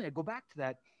I'm telling you, I go back to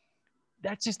that.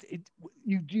 That's just it.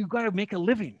 You got to make a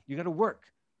living. You got to work.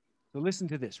 So listen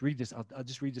to this. Read this. I'll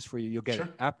just read this for you. You'll get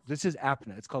it. This is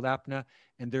APNA. It's called APNA,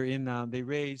 and they're in. They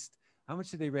raised, how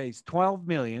much did they raise? 12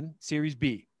 million, Series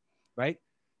B, right?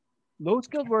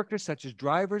 Low-skilled workers such as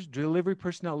drivers, delivery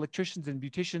personnel, electricians, and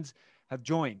beauticians have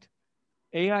joined.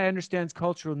 AI understands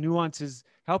cultural nuances,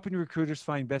 helping recruiters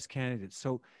find best candidates.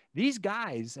 So these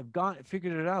guys have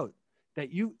figured it out. They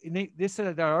said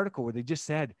in that article where they just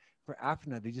said for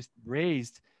APNA,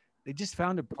 they just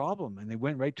found a problem and they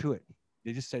went right to it.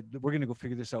 They just said, we're going to go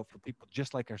figure this out for people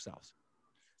just like ourselves.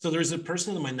 So there's a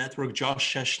person in my network,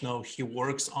 Josh Sheshno. He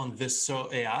works on Visso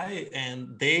AI,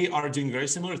 and they are doing very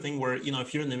similar thing where,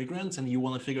 if you're an immigrant and you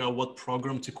want to figure out what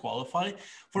program to qualify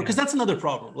for, because that's another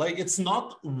problem. Like, it's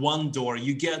not one door.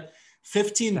 You get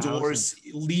 15 doors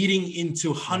leading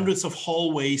into hundreds of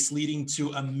hallways, leading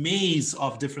to a maze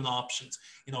of different options.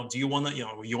 Do you want to,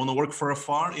 you want to work for a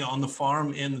farm, on the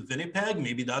farm in Winnipeg?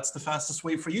 Maybe that's the fastest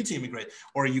way for you to immigrate.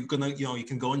 Or you gonna, you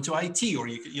can go into IT, or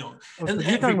you can, and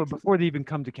you're talking about before they even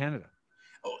come to Canada.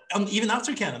 Even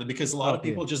after Canada, because a lot of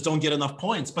people just don't get enough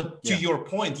points. But to your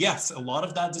point, yes, a lot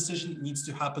of that decision needs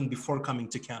to happen before coming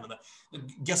to Canada.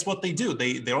 Guess what they do?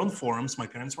 They're on forums. My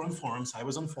parents were on forums. I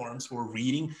was on forums. We're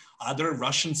reading other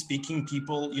Russian-speaking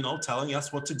people, telling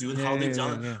us what to do and how they've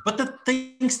done it. But the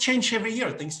things change every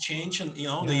year. Things change, and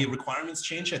the requirements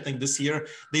change. I think this year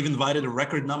they've invited a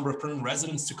record number of permanent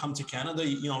residents to come to Canada.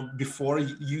 Before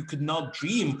you could not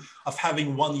dream of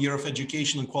having 1 year of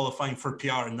education and qualifying for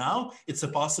PR. Now it's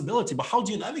a possibility, but how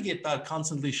do you navigate that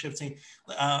constantly shifting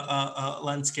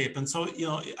landscape? And so,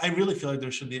 I really feel like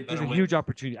there should be a better way. There's a huge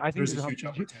opportunity. I think there's a huge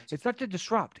opportunity. It's not to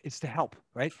disrupt, it's to help,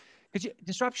 right? Because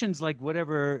disruptions, like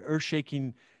whatever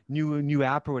earth-shaking new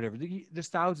app or whatever, there's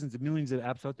thousands of millions of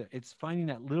apps out there. It's finding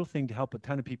that little thing to help a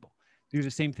ton of people do the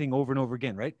same thing over and over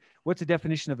again, right? What's the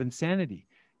definition of insanity?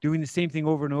 Doing the same thing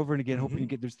over and over and again, hoping you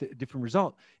get this different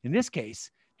result. In this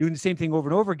case, doing the same thing over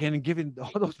and over again and giving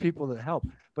all those people that help.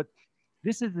 But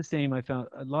this is the same. I found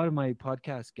a lot of my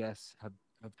podcast guests have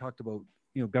talked about,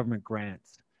 government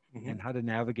grants and how to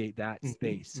navigate that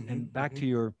space. And back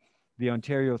to the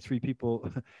Ontario 3 people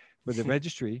for the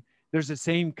registry, there's the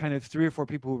same kind of 3 or 4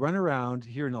 people who run around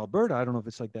here in Alberta. I don't know if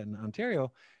it's like that in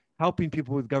Ontario, helping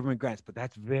people with government grants, but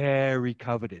that's very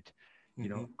coveted.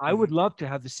 I would love to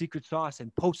have the secret sauce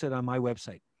and post it on my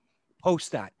website.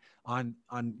 Post that on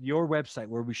your website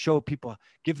where we show people,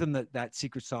 give them that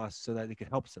secret sauce so that it can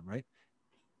help them, right?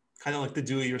 Kind of like the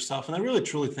do-it-yourself. And I really,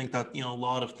 truly think that, a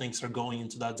lot of things are going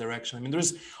into that direction. I mean,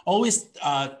 there's always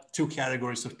 2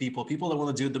 categories of people that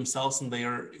want to do it themselves, and they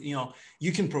are,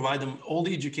 you can provide them all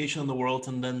the education in the world,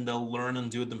 and then they'll learn and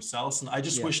do it themselves. And I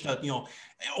just wish that,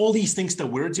 all these things that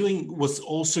we're doing was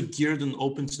also geared and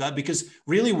open to that, because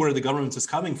really where the government is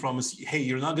coming from is, hey,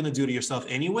 you're not going to do it yourself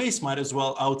anyways, might as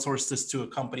well outsource this to a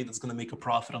company that's going to make a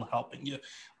profit on helping you.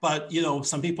 But,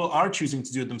 some people are choosing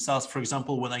to do it themselves. For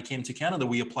example, when I came to Canada,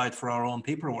 we applied for our own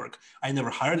paperwork. I never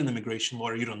hired an immigration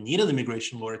lawyer. You don't need an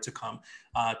immigration lawyer to come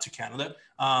to Canada.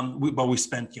 But we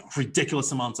spent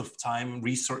ridiculous amounts of time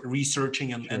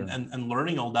researching and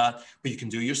learning all that. But you can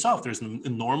do it yourself. There's an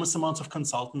enormous amount of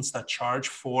consultants that charge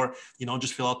for,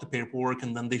 just fill out the paperwork,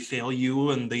 and then they fail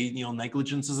you, and they,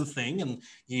 negligence is a thing, and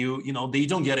they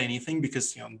don't get anything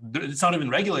because, it's not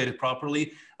even regulated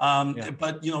properly.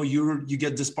 But, you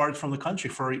get disbarred from the country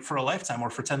for a lifetime or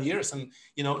for 10 years. And,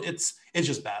 it's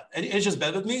just bad. It's just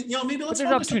bad with me. Maybe let's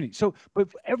there's opportunity. So, but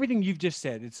everything you've just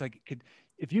said, it's like,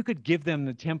 if you could give them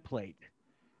the template,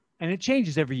 and it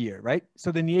changes every year, right?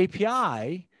 So then the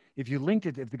API, if you linked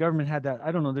it, if the government had that,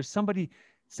 I don't know, there's somebody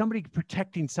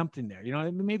protecting something there.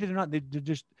 Maybe they're not, they're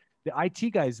just, the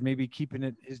IT guys maybe keeping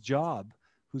it his job,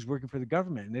 who's working for the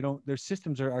government, and their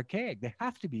systems are archaic. They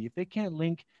have to be. If they can't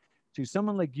link to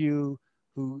someone like you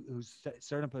who's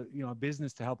starting up a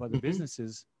business to help other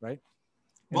businesses, right?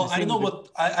 Well, I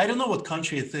don't know what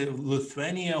country,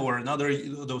 Lithuania or another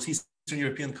those Eastern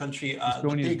European country.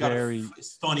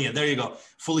 Estonia. There you go.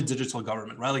 Fully digital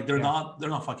government, right? Like they're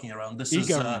not fucking around. This is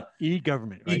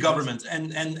e-government. Right? E-government,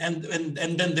 and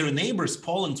then their neighbors,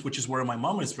 Poland, which is where my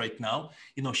mom is right now.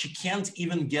 She can't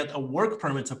even get a work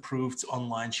permit approved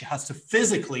online. She has to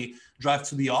physically drive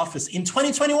to the office in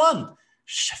 2021.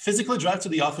 Physically drive to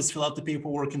the office, fill out the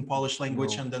paperwork in Polish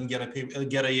language, and then get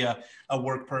a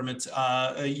work permit,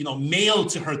 mailed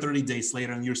to her 30 days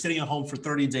later. And you're sitting at home for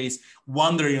 30 days,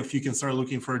 wondering if you can start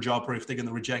looking for a job or if they're going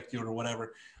to reject you or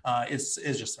whatever. It's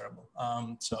just terrible.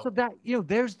 So that,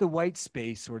 there's the white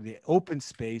space or the open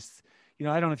space.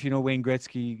 I don't know if you know Wayne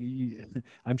Gretzky.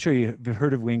 I'm sure you've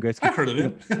heard of Wayne Gretzky. I've heard of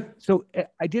him. So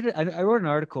I wrote an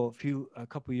article a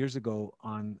couple of years ago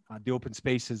on the open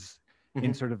spaces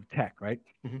in sort of tech, right?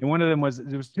 And one of them was,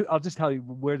 there was 2, I'll just tell you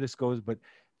where this goes, but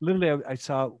literally I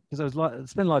saw, because I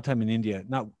spent a lot of time in India,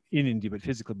 not in India, but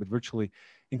physically, but virtually,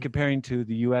 in comparing to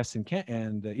the US and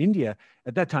India.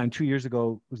 At that time, 2 years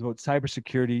ago, it was about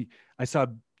cybersecurity. I saw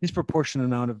a disproportionate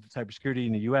amount of cybersecurity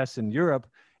in the US and Europe,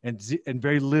 and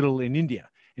very little in India.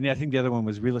 And I think the other one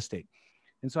was real estate.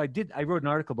 And so I wrote an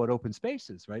article about open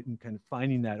spaces, right? And kind of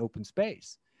finding that open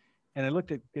space. And I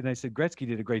looked at, and I said, Gretzky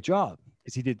did a great job,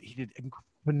 because he did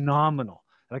phenomenal.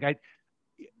 Like I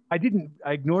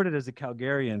ignored it as a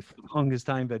Calgarian for the longest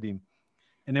time, Vadim.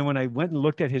 And then when I went and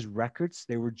looked at his records,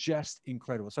 they were just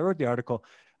incredible. So I wrote the article.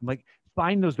 I'm like,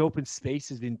 find those open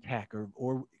spaces in tech,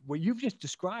 or what you've just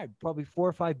described, probably 4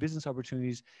 or 5 business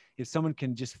opportunities. If someone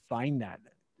can just find that,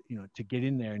 to get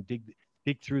in there and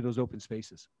dig through those open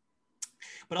spaces.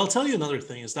 But I'll tell you another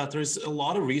thing is that there's a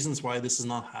lot of reasons why this is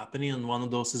not happening. And one of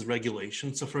those is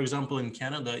regulation. So for example, in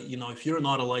Canada, if you're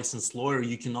not a licensed lawyer,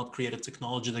 you cannot create a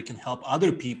technology that can help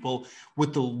other people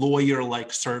with the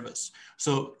lawyer-like service.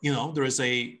 So, there is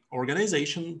a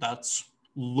organization that's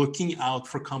looking out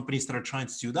for companies that are trying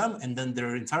to do them. And then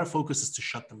their entire focus is to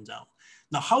shut them down.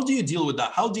 Now, how do you deal with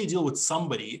that? How do you deal with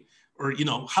somebody, or,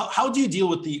 how do you deal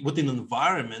with an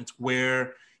environment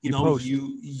where,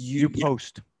 you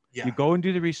post. Yeah. You go and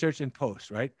do the research and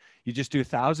post, right? You just do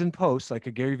 1,000 posts, like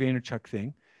a Gary Vaynerchuk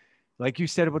thing. Like you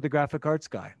said about the graphic arts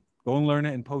guy, go and learn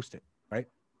it and post it, right?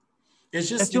 It's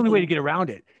just, that's the only way to get around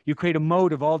it. You create a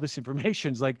mode of all this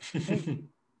information. It's like, hey,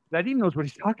 that even knows what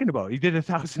he's talking about. He did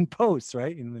 1,000 posts,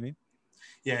 right? You know what I mean?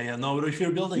 Yeah. No, but if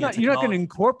you're building you're not going to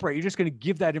incorporate, you're just going to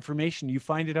give that information. You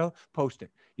find it out, post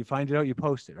it. You find it out, you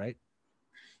post it, right?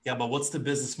 Yeah, but what's the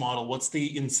business model? What's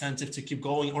the incentive to keep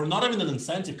going? Or not even an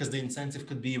incentive, because the incentive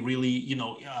could be really,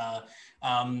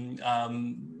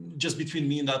 just between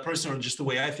me and that person, or just the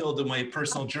way I feel, my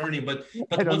personal journey. But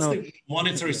what's the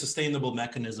monetary sustainable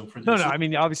mechanism for this? No. I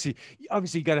mean, obviously,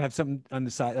 you got to have something on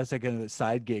the side. That's like a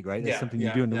side gig, right? That's something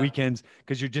you do on the weekends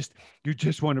because you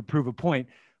just want to prove a point.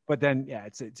 But then,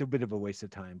 it's a bit of a waste of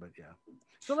time. But yeah.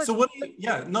 So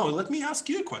let me ask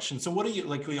you a question. So what are you,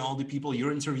 like, all the people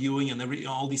you're interviewing and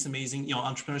all these amazing,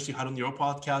 entrepreneurs you had on your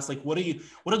podcast, like, what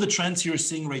are the trends you're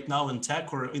seeing right now in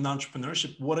tech or in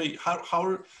entrepreneurship?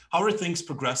 How are things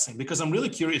progressing? Because I'm really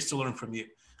curious to learn from you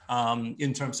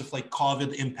in terms of like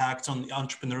COVID impact on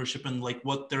entrepreneurship and like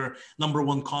what their number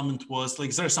one comment was. Like,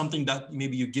 is there something that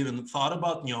maybe you given thought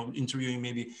about, interviewing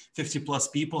maybe 50 plus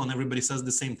people and everybody says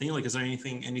the same thing? Like, is there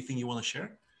anything you want to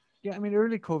share? Yeah, I mean,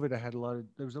 early COVID,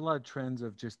 there was a lot of trends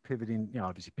of just pivoting,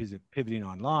 obviously pivoting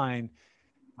online.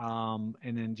 And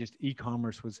then just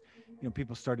e-commerce was,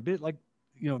 people started a bit like,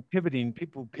 pivoting,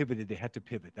 people pivoted, they had to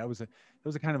pivot. That was a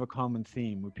kind of a common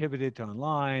theme. We pivoted to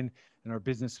online and our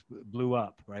business blew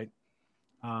up, right?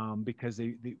 Because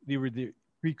they were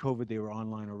pre-COVID, they were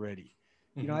online already.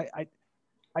 Mm-hmm.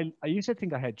 I used to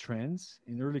think I had trends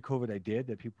in early COVID. I did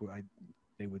that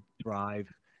they would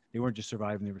thrive. They weren't just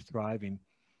surviving, they were thriving.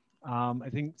 I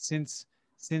think since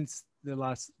the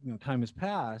last time has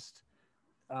passed,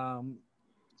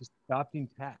 just adopting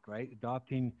tech, right?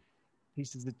 Adopting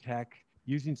pieces of tech,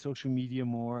 using social media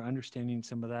more, understanding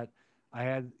some of that. I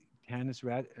had Tanis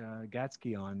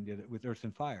Gatsky on with Earth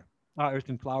and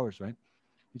Flowers, right?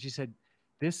 And she said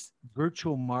this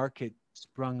virtual market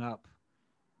sprung up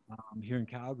here in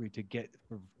Calgary to get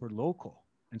for local,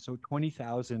 and so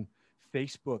 20,000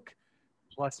 Facebook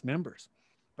plus members.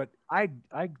 But I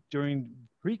during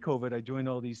pre-COVID, I joined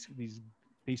all these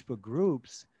Facebook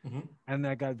groups, mm-hmm. and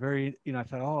I got very, I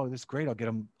thought, oh, this is great. I'll get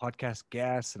them podcast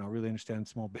guests, and I'll really understand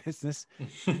small business.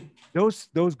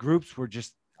 Those groups were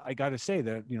just, I got to say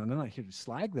that, they're not here to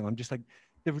slag them. I'm just like,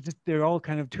 they're all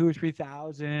kind of 2,000 or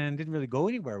 3,000, didn't really go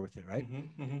anywhere with it, right?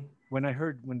 Mm-hmm,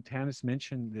 mm-hmm. When Tanis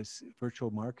mentioned this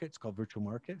virtual market, it's called Virtual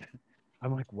Market.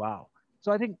 I'm like, wow.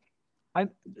 So I think I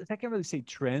can't really say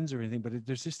trends or anything, but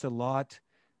there's just a lot.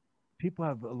 People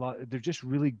have a lot, they're just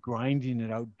really grinding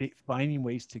it out, finding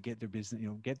ways to get their business,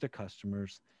 get their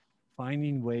customers,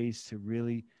 finding ways to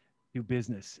really do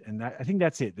business. And I think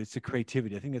that's it. It's the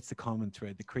creativity. I think that's the common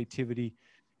thread. The creativity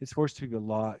is forced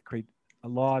people create a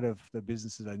lot of the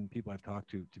businesses and people I've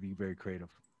talked to be very creative.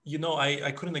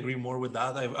 I couldn't agree more with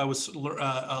that. I was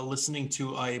listening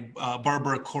to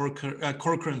Barbara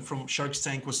Corcoran from Shark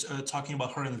Tank was talking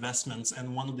about her investments,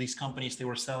 and one of these companies, they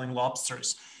were selling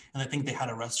lobsters. And I think they had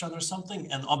a restaurant or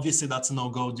something. And obviously that's a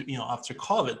no-go, after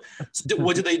COVID. So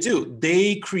what did they do?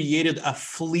 They created a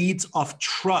fleet of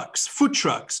trucks, food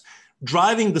trucks,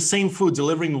 driving the same food,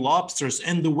 delivering lobsters.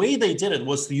 And the way they did it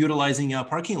was utilizing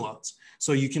parking lots.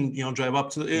 So you can, drive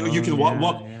up to, you can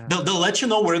walk. Yeah. They'll let you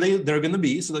know where they're going to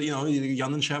be. So that,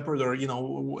 Jan and Shepherd or,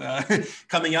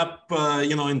 coming up,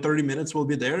 in 30 minutes, we'll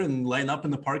be there and line up in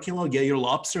the parking lot, get your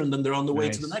lobster, and then they're on the way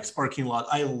to the next parking lot.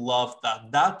 I love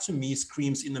that. That to me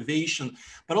screams innovation.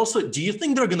 But also, do you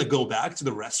think they're going to go back to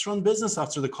the restaurant business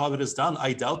after the COVID is done?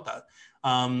 I doubt that.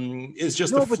 It's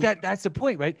just but that's the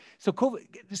point, right? So COVID,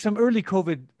 some early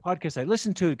COVID podcasts I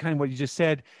listened to, kind of what you just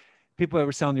said. People that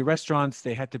were selling the restaurants,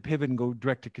 they had to pivot and go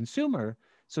direct to consumer.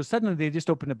 So suddenly they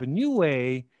just opened up a new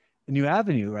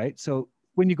avenue, right? So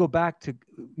when you go back to,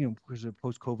 because of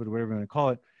post-COVID or whatever you want to call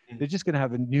it, mm-hmm. they're just going to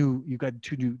have you've got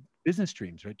two new business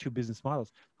streams, right? Two business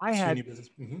models. I had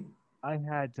I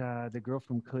had the girl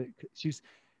from she's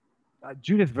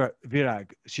Judith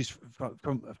Virag. She's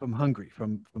from Hungary,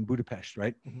 from Budapest,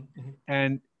 right? Hmm.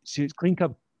 And she's Clean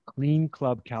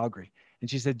Club Calgary. And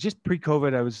she said just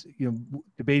pre-COVID, I was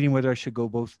debating whether I should go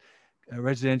both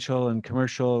residential and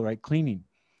commercial, right? Cleaning.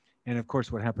 And of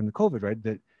course, what happened to COVID, right?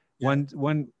 That Yeah.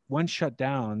 one shut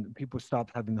down, people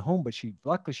stopped having the home, but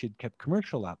luckily she'd kept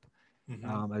commercial up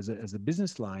Hmm. as a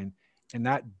business line, and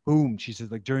that boomed. She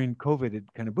says like during COVID, it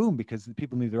kind of boomed because the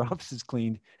people need their offices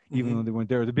cleaned, even though Hmm. they weren't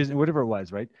there. The business, whatever it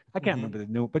was, right? I can't remember Hmm.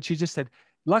 the note, but she just said,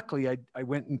 luckily, I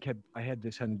went and I had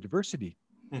this kind of diversity,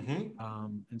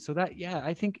 Hmm. and so that yeah,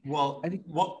 Well, I think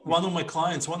one of my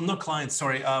clients, not clients,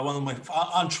 sorry, one of my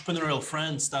entrepreneurial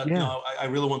friends that yeah. I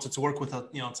really wanted to work with at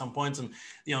at some point, and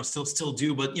still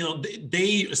do, but they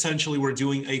essentially were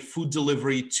doing a food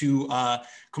delivery to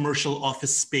commercial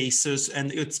office spaces,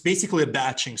 and it's basically a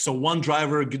batching. So one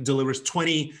driver delivers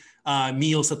 20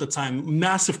 meals at the time,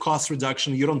 massive cost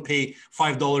reduction. You don't pay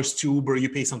 $5 to Uber, you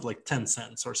pay something like 10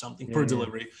 cents or something Yeah, per yeah.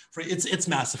 delivery. For it's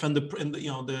massive, and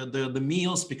the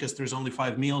meals, because there's only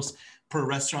 5 meals per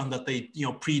restaurant that they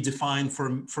predefine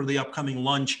for the upcoming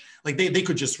lunch, like they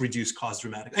could just reduce cost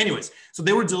dramatically. Anyways, so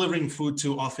they were delivering food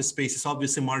to office spaces.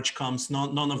 Obviously March comes,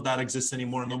 none of that exists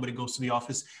anymore, nobody goes to the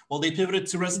office. Well, they pivoted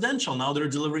to residential. Now they're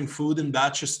delivering food in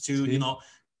batches to See?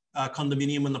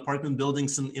 condominium and apartment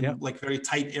buildings in Yep. like very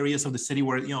tight areas of the city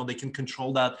where they can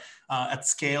control that at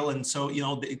scale. And so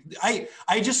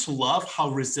I just love how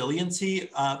resiliency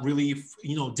really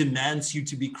demands you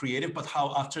to be creative, but how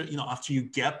after you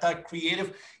get that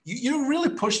creative, you're really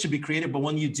pushed to be creative. But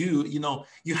when you do,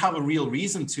 you have a real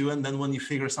reason to, and then when you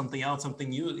figure something out, something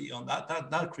new,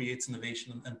 that creates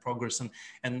innovation and progress.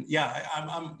 And yeah, I'm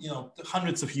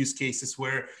hundreds of use cases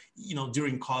where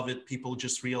during COVID, people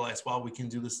just realize, wow, we can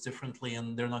do this differently,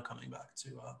 and they're not coming back to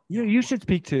You should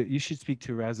speak to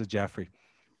Raza Jaffrey.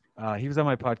 He was on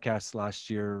my podcast last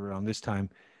year around this time.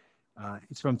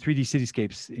 He's from 3D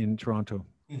Cityscapes in Toronto,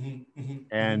 Mhm, mhm,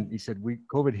 and mhm. he said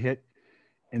COVID hit,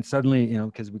 and suddenly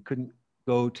because we couldn't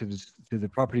go to the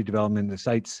property development, the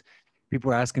sites, people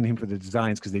were asking him for the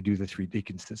designs because they do the 3D, they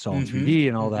can install in 3D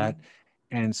and all that,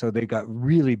 and so they got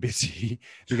really busy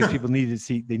because people need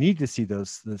to see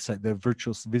the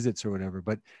virtual visits or whatever.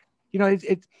 But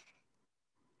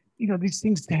these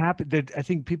things happen that I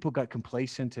think people got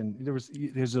complacent, and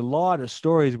there's a lot of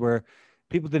stories where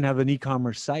people didn't have an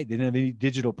e-commerce site, they didn't have any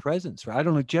digital presence, right? I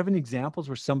don't know, do you have any examples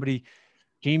where somebody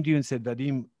came to you and said,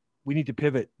 Vadim, we need to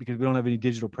pivot because we don't have any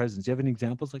digital presence? Do you have any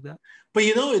examples like that? But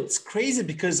it's crazy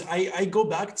because I go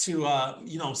back to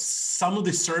some of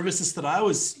the services that I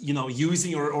was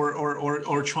using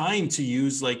or trying to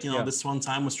use, like Yeah. this one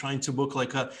time was trying to book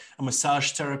like a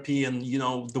massage therapy, and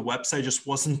the website just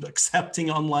wasn't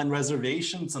accepting online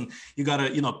reservations, and you got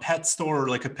a pet store, or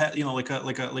like a pet like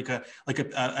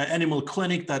a animal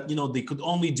clinic that they could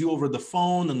only do over the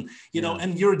phone, and Yeah.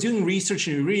 and you're doing research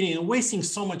and you're reading and wasting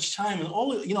so much time, and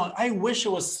all I wish it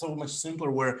was so much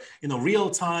simpler where real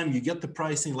time you get the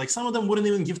pricing. Like some of them wouldn't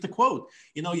even give the quote.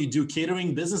 You do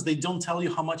catering business, they don't tell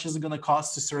you how much is it going to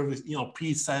cost to serve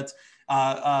preset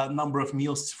number of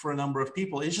meals for a number of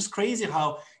people. It's just crazy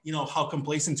how how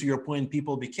complacent, to your point,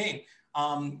 people became.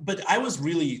 But I was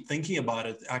really thinking about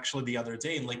it actually the other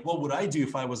day, and like, what would I do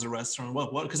if I was a restaurant?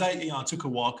 What? Because I took a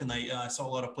walk and I saw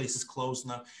a lot of places closed,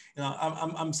 and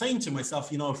I'm saying to myself,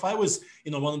 if I was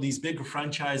one of these big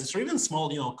franchises or even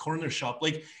small corner shop,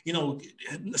 like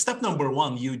step number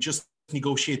one, you just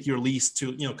negotiate your lease to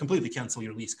completely cancel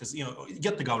your lease, because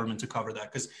get the government to cover that,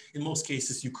 because in most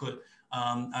cases you could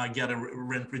get a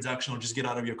rent reduction or just get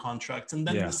out of your contract. And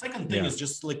then Yeah. the second thing Yeah. is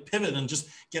just like pivot and just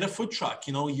get a food truck.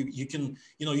 You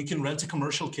can rent a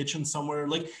commercial kitchen somewhere.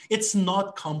 Like, it's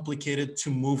not complicated to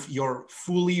move your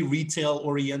fully retail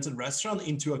oriented restaurant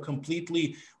into a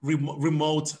completely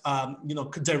remote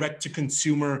direct to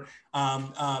consumer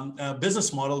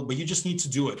business model, but you just need to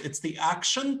do it. It's the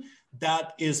action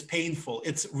that is painful.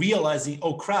 It's realizing,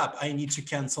 oh crap, I need to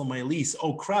cancel my lease.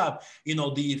 Oh crap,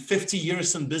 the 50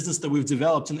 years in business that we've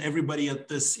developed, and everybody at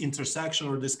this intersection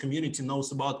or this community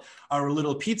knows about our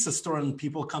little pizza store, and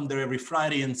people come there every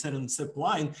Friday and sit and sip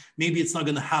wine. Maybe it's not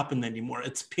going to happen anymore.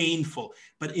 It's painful,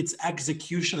 but it's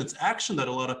execution, it's action that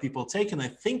a lot of people take. And I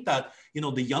think that,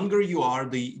 the younger you are,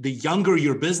 the younger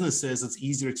your business is, it's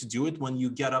easier to do it. When you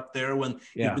get up there, when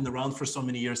you've been around for so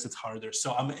many years, it's harder.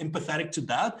 So I'm empathetic to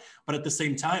that. But at the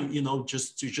same time,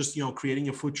 just creating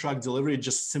a food truck delivery,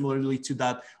 just similarly to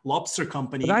that lobster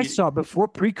company. But I saw before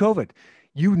pre-COVID,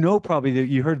 probably that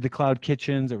you heard the cloud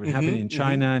kitchens that were happening in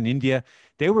China and India.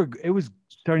 It was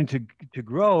starting to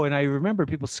grow. And I remember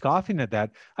people scoffing at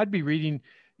that. I'd be reading,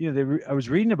 I was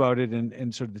reading about it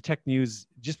and sort of the tech news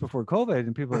just before COVID,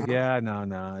 and people are like, yeah,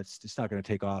 no, it's not going to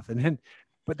take off. And then,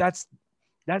 but that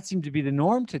seemed to be the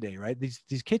norm today, right?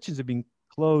 These kitchens have been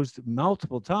closed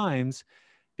multiple times.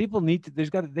 People need to, they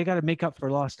got to make up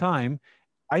for lost time.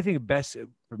 I think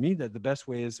for me that the best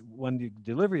way is when the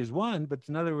delivery is one, but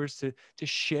in other words, to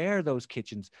share those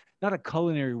kitchens, not a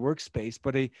culinary workspace,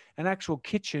 but an actual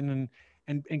kitchen,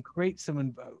 and create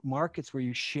some markets where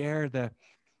you share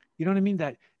you know what I mean?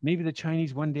 That maybe the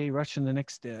Chinese one day, Russian the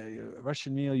next,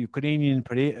 Russian meal, Ukrainian,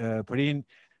 Korean,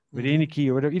 Vareniki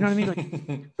or whatever. You know what I mean?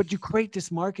 Like, but you create this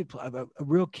market, a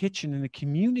real kitchen in the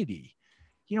community.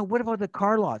 What about the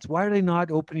car lots? Why are they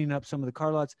not opening up some of the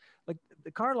car lots? Like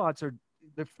the car lots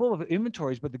they're full of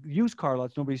inventories, but the used car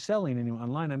lots, nobody's selling any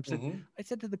online. I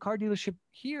said to the car dealership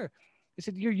here, I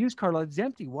said, your used car lot is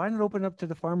empty. Why not open up to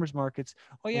the farmers markets?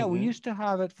 Oh yeah, we used to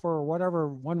have it for whatever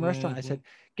one restaurant. I said,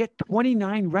 get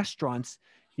 29 restaurants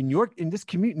in this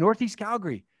community, Northeast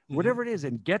Calgary, whatever it is,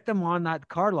 and get them on that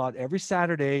car lot every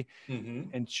Saturday,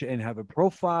 and have a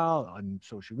profile on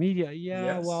social media.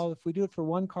 Yeah, yes. Well, if we do it for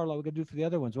one car lot, we got to do it for the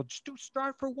other ones. Well, just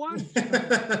start for one.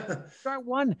 Start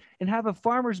one and have a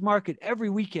farmer's market every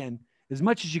weekend as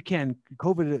much as you can.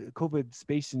 COVID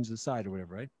spacings aside or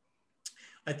whatever, right?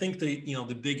 I think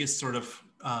the biggest sort of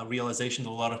realization that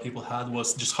a lot of people had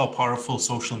was just how powerful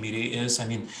social media is. I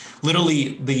mean,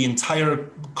 literally the entire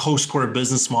CoSquare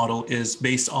business model is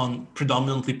based on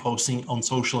predominantly posting on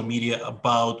social media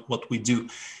about what we do,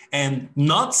 and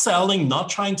not selling, not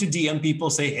trying to DM people,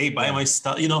 say, hey, buy my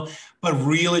stuff, but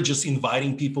really just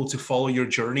inviting people to follow your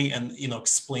journey and,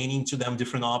 explaining to them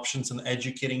different options and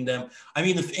educating them. I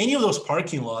mean, if any of those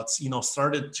parking lots,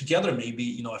 started together,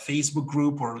 maybe, a Facebook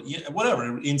group or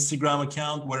whatever, Instagram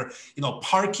account where,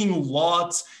 parking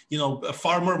lots,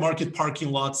 farmer market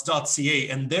parking lots.ca.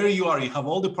 And there you are, you have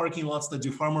all the parking lots that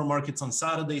do farmer markets on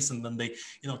Saturdays. And then they,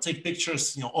 take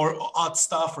pictures, or odd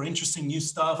stuff or interesting new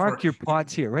stuff. Park your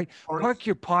pots here, right? Park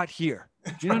your pot here.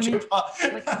 Do you know what I mean?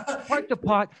 Like, park the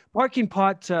pot, parking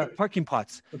pots. Parking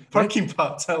pots.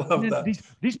 I love that.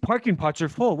 These parking pots are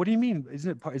full. What do you mean? Is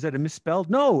that a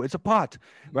misspelled? No, it's a pot,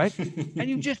 right? And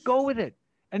you just go with it.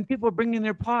 And people are bringing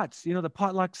their pots. The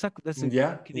potluck supper. That's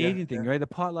a Canadian thing, right? The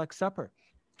potluck supper.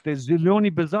 The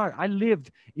Ziloni Bazaar. I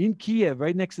lived in Kiev,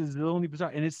 right next to the Ziloni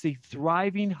Bazaar, and it's the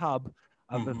thriving hub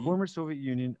of the former Soviet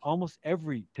Union. Almost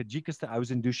every Tajikistan. I was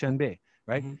in Dushanbe,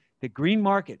 right? The green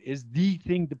market is the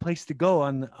place to go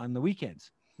on the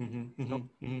weekends.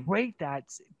 Create that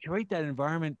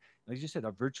environment, like you said,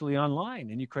 virtually online,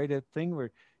 and you create a thing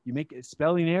where you make a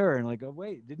spelling error and like, oh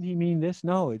wait, didn't he mean this?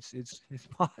 No, it's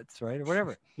pots, right, or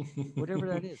whatever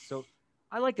that is. So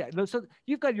I like that. So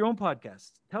you've got your own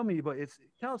podcast. Tell me about it.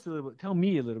 Tell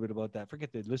me a little bit about that.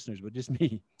 Forget the listeners, but just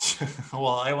me. Well,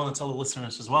 I want to tell the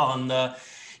listeners as well. And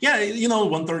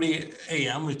 1:30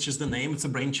 a.m., which is the name. It's a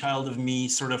brainchild of me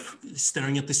sort of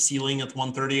staring at the ceiling at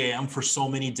 1:30 a.m. for so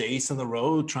many days in a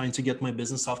row, trying to get my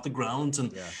business off the ground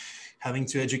and having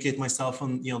to educate myself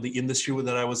on, the industry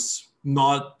that I was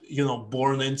not,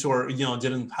 born into, or,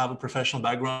 didn't have a professional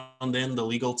background in, the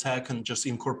legal tech, and just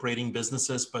incorporating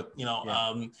businesses, but,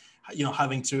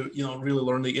 having to, really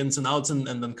learn the ins and outs, and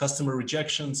then customer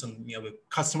rejections, and, the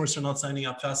customers are not signing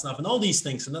up fast enough, and all these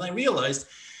things. And then I realized,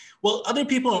 well, other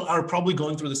people are probably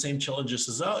going through the same challenges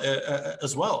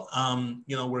as well.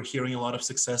 We're hearing a lot of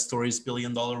success stories, $1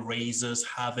 billion raises,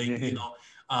 having,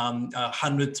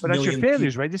 hundreds. But that's your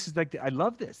failures, right? This is like, I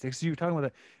love this. You were talking about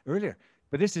that earlier,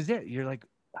 but this is it. You're like,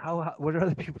 what are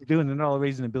other people doing? They're not all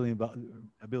raising $1 billion.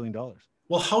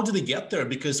 Well, how do they get there?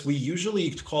 Because we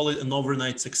usually call it an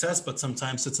overnight success, but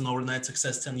sometimes it's an overnight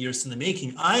success 10 years in the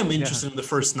making. I am interested in the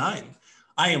first 9.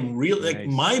 I am really, like,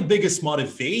 my biggest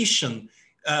motivation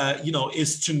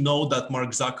is to know that Mark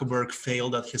Zuckerberg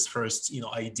failed at his first,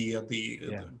 idea, the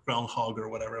groundhog or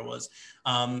whatever it was.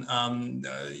 My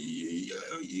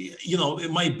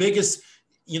biggest,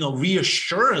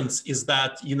 reassurance is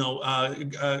that,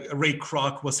 Ray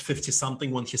Kroc was 50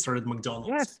 something when he started McDonald's.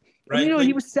 Yes. Right. And,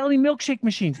 he was selling milkshake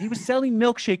machines. He was selling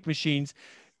milkshake machines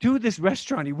to this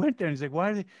restaurant. He went there and he's like,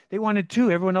 why they wanted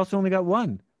 2? Everyone else only got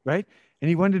 1. Right. And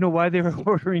he wanted to know why they were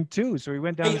ordering 2. So he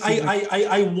went down.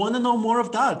 I want to know more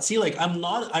of that. See, like, I'm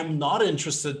not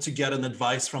interested to get an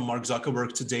advice from Mark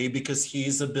Zuckerberg today, because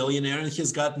he's a billionaire and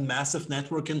he's got massive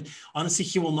network. And honestly,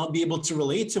 he will not be able to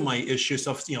relate to my issues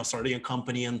of, starting a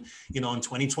company and, in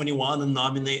 2021 and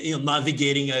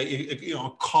navigating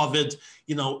a COVID,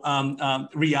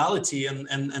 reality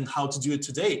and how to do it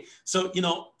today. So,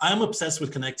 I'm obsessed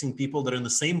with connecting people that are in the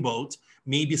same boat,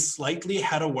 maybe slightly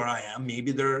ahead of where I am.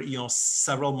 Maybe they're,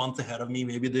 several months ahead of me.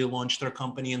 Maybe they launched their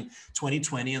company in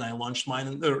 2020 and I launched mine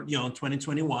in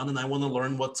 2021, and I want to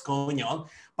learn what's going on.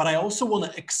 But I also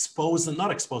want to expose, and not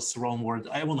expose is the wrong word.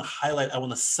 I want to highlight, I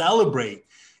want to celebrate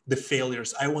the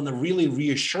failures. I want to really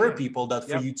reassure people that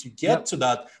for you to get to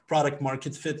that product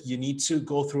market fit, you need to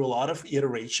go through a lot of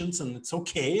iterations, and it's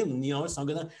okay. And, it's not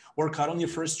going to work out on your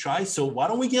first try. So why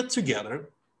don't we get together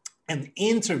and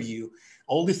interview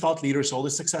all the thought leaders, all the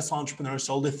successful entrepreneurs,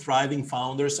 all the thriving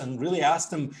founders, and really ask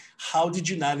them, how did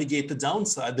you navigate the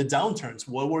downside, the downturns?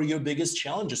 What were your biggest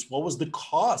challenges? What was the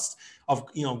cost of,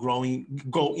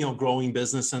 growing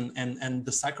business, and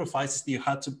the sacrifices that you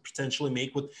had to potentially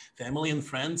make with family and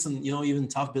friends, and, even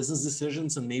tough business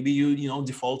decisions. And maybe you,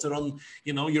 defaulted on,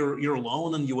 your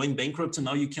loan, and you went bankrupt, and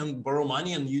now you can't borrow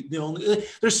money. And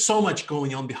there's so much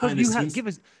going on behind the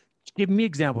scenes. Give me an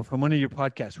example from one of your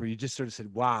podcasts where you just sort of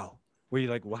said, wow, where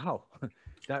you're like, wow,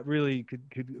 that really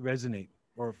could resonate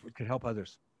or could help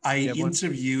others. I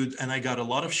interviewed, and I got a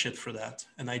lot of shit for that,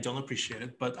 and I don't appreciate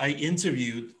it, but I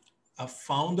interviewed a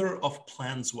founder of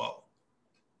Planswell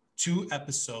 2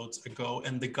 episodes ago,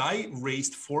 and the guy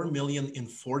raised $4 million in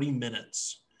 40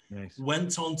 minutes. Nice.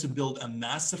 Went on to build a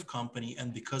massive company,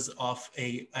 and because of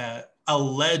a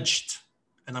alleged,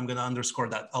 and I'm going to underscore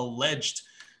that, alleged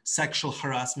sexual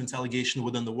harassment allegation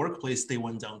within the workplace, they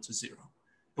went down to 0.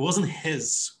 It wasn't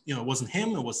his, it wasn't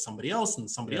him, it was somebody else,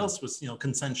 and somebody else was,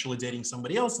 consensually dating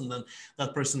somebody else. And then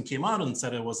that person came out and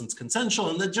said it wasn't consensual.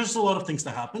 And there's just a lot of things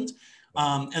that happened.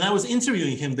 And I was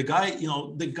interviewing him. The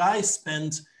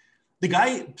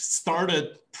guy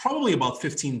started probably about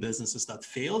 15 businesses that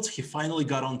failed. He finally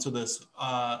got onto this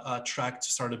track to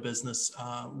start a business,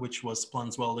 which was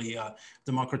Planswell, the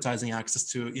democratizing access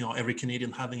to, every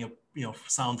Canadian having a,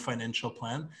 sound financial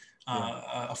plan.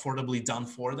 Affordably done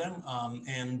for them.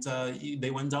 And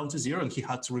they went down to 0, and he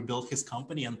had to rebuild his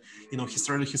company. And, he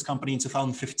started his company in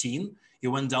 2015. He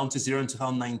went down to 0 in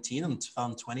 2019, and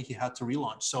 2020, he had to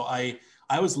relaunch. So I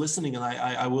was listening, and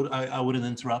I wouldn't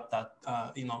interrupt that,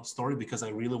 story, because I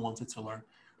really wanted to learn.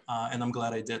 And I'm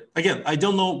glad I did. Again, I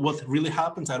don't know what really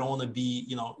happens. I don't want to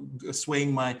be,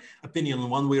 swaying my opinion in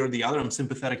one way or the other. I'm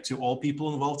sympathetic to all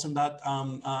people involved in that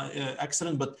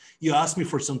accident. But you asked me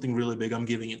for something really big. I'm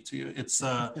giving it to you. It's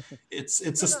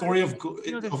a story of.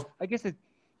 I guess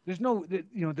there's no,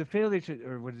 the failure to,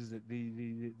 or what is it?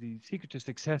 The secret to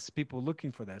success. People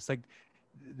looking for that. It's like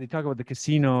they talk about the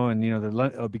casino and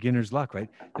the beginner's luck, right?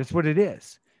 That's what it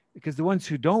is. Because the ones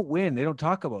who don't win, they don't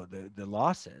talk about the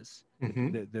losses,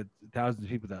 the thousands of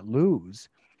people that lose.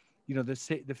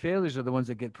 The failures are the ones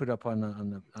that get put up on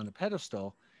the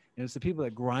pedestal, and it's the people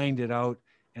that grind it out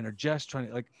and are just trying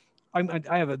to, like,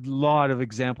 I have a lot of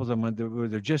examples where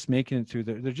they're just making it through.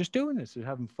 They're just doing this. They're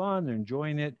having fun. They're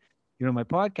enjoying it. My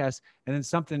podcast, and then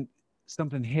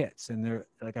something hits, and they're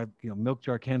like, Milk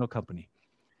Jar Candle Company.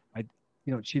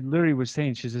 She literally was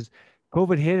saying, she says,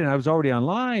 COVID hit, and I was already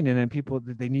online, and then people,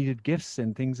 they needed gifts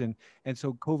and things, and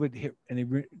so COVID hit, and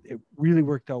it really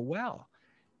worked out well.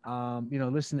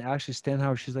 Listen to Ashley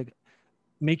Stenhouse. She's like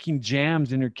making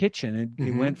jams in her kitchen, and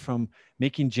it went from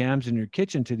making jams in her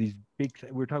kitchen to these big.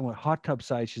 We're talking about hot tub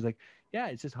size. She's like, yeah,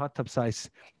 it's just hot tub size.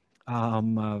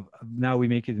 Now we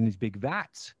make it in these big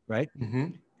vats, right?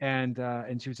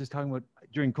 And she was just talking about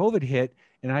during COVID hit,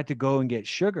 and I had to go and get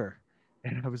sugar,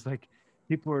 and I was like,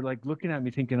 people were like looking at me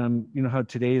thinking I'm, how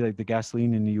today, like the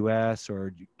gasoline in the US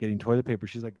or getting toilet paper,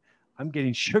 she's like, I'm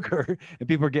getting sugar,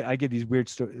 and I get these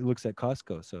weird looks at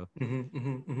Costco. So.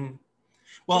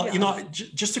 Well,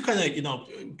 just to kind of,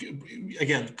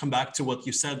 again, come back to what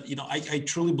you said, I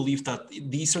truly believe that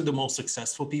these are the most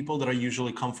successful people that are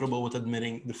usually comfortable with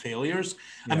admitting the failures.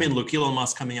 Yeah. I mean, look, Elon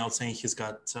Musk coming out saying he's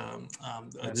got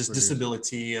this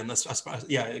disability, and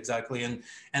yeah, exactly. And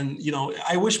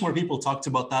I wish more people talked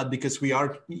about that, because we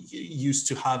are used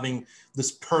to having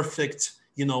this perfect,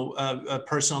 a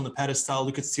person on the pedestal.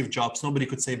 Look at Steve Jobs. Nobody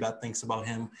could say bad things about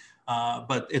him.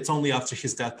 But it's only after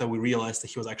his death that we realized that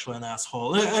he was actually an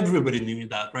asshole. Everybody knew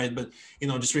that, right? But,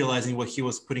 just realizing what he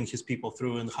was putting his people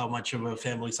through and how much of a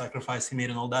family sacrifice he made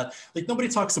and all that, like, nobody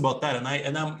talks about that.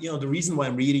 And I'm, the reason why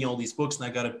I'm reading all these books, and I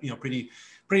got a, pretty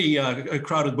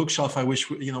crowded bookshelf. I wish,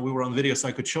 we were on video so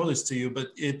I could show this to you, but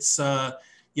it's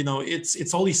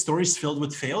all these stories filled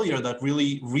with failure that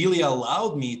really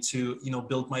allowed me to,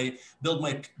 build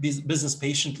my business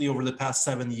patiently over the past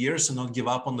 7 years, and not give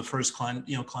up on the first client,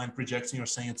 client rejecting or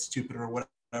saying it's stupid or whatever.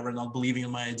 not believing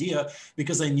in my idea,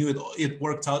 because I knew it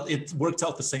worked out. It worked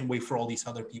out the same way for all these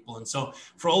other people. And so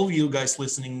for all of you guys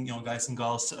listening, guys and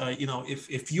gals,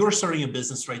 if you're starting a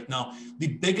business right now, the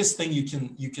biggest thing you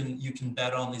can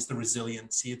bet on is the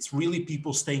resiliency. It's really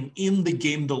people staying in the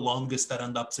game the longest that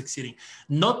end up succeeding.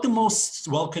 Not the most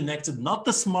well-connected, not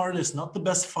the smartest, not the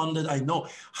best funded. I know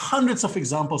hundreds of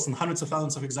examples and hundreds of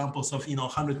thousands of examples of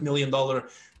 $100 million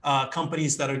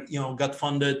companies that are got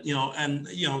funded and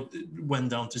went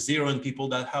down to zero, and people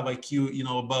that have IQ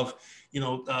above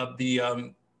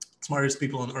the smartest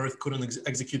people on earth couldn't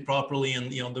execute properly,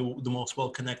 and the most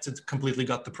well-connected completely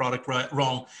got the product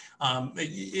wrong.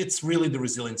 It's really the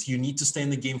resilience. You need to stay in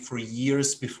the game for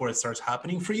years before it starts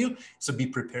happening for you, so be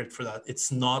prepared for that.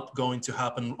 It's not going to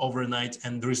happen overnight,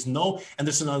 and there's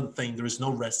another thing, there is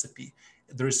no recipe.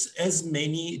 There's as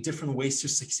many different ways to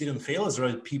succeed and fail as there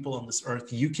are people on this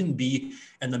earth. You can be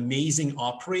an amazing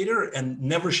operator and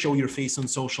never show your face on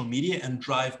social media and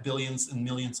drive billions and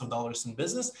millions of dollars in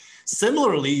business.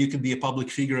 Similarly, you could be a public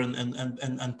figure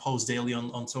and post daily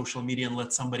on social media and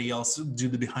let somebody else do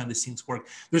the behind the scenes work.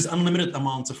 There's unlimited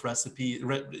amounts of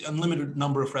unlimited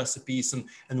number of recipes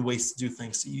and ways to do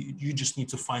things. You just need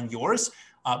to find yours.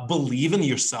 Believe in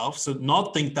yourself. So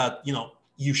not think that,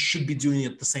 you should be doing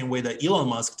it the same way that Elon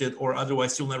Musk did, or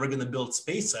otherwise you're never going to build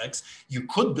SpaceX. You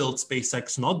could build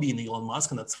SpaceX, not being Elon Musk,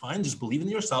 and that's fine. Just believe in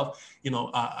yourself.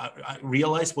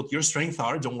 Realize what your strengths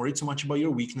are. Don't worry too much about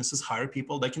your weaknesses. Hire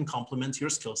people that can complement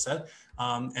your skill set,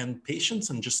 and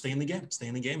patience, and just stay in the game. Stay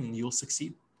in the game, and you'll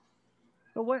succeed.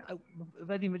 But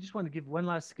Vadim, I just want to give one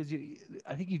last, because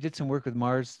I think you did some work with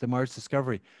Mars, the Mars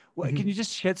Discovery. Can you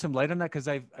just shed some light on that? Because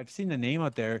I've seen the name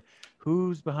out there.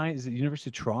 Who's behind? Is it University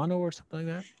of Toronto or something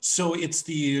like that? So it's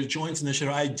the joint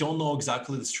initiative. I don't know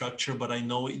exactly the structure, but I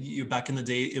know back in the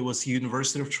day, it was the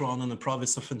University of Toronto and the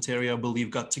province of Ontario, I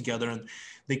believe, got together and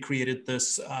they created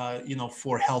this,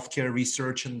 for healthcare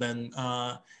research, and then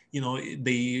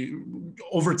they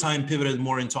over time pivoted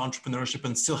more into entrepreneurship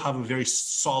and still have a very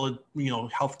solid,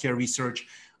 healthcare research.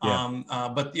 Yeah.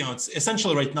 But it's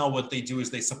essentially right now what they do is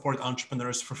they support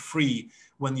entrepreneurs for free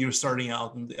when you're starting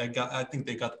out. And I think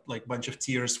they got like a bunch of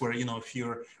tiers where, if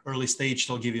you're early stage,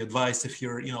 they'll give you advice. If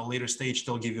you're, later stage,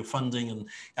 they'll give you funding and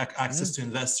access to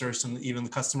investors and even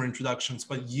customer introductions.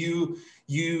 But you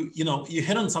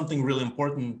hit on something really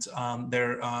important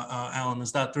there, Alan,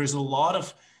 is that there's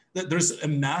a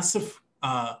massive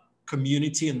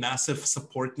community and massive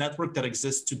support network that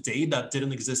exists today that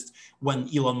didn't exist when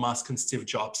Elon Musk and Steve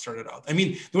Jobs started out. I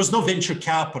mean, there was no venture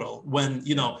capital when,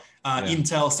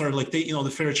 Intel started, like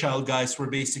the Fairchild guys were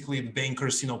basically the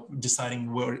bankers,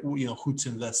 deciding where, who to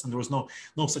invest. And there was no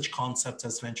such concept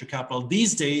as venture capital.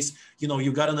 These days,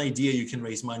 you've got an idea, you can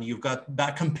raise money. You've got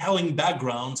compelling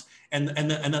background and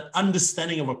an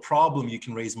understanding of a problem, you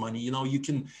can raise money. You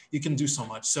can do so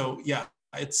much. So yeah,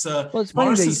 it's it's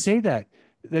funny that you say that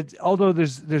although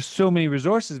there's so many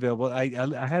resources available, I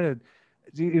had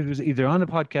it was either on the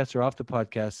podcast or off the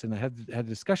podcast, and I had a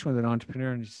discussion with an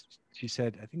entrepreneur, and she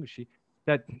said, I think it was she,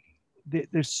 that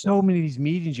there's so many of these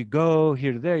meetings. You go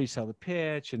here to there, you sell the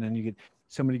pitch, and then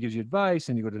somebody gives you advice,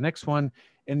 and you go to the next one,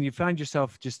 and you find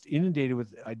yourself just inundated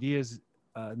with ideas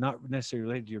not necessarily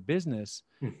related to your business,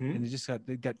 and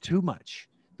they got too much.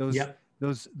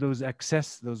 Those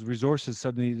excess, those resources,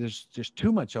 suddenly there's just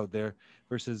too much out there,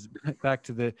 versus back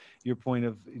to your point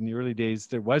of in the early days,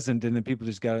 there wasn't, and then people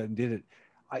just got it and did it.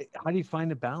 How do you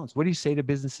find a balance? What do you say to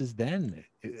businesses then?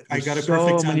 I got a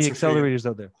perfect many answer accelerators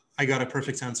out there. I got a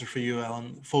perfect answer for you,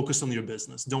 Alan. Focus on your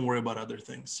business. Don't worry about other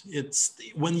things. It's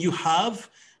when you have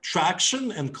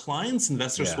traction and clients,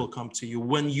 investors will come to you.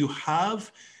 When you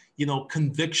have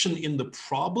conviction in the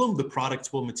problem, the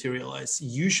product will materialize.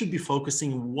 You should be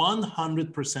focusing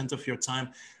 100% of your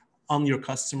time on your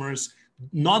customers,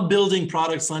 not building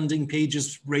products, landing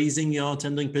pages, raising,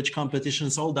 attending pitch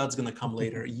competitions. All that's going to come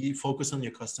later. You focus on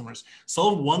your customers,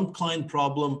 solve one client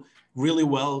problem really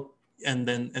well, and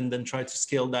then try to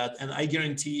scale that. And I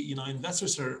guarantee,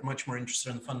 investors are much more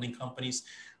interested in funding companies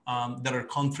that are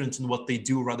confident in what they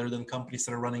do, rather than companies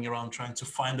that are running around trying to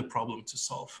find a problem to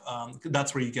solve.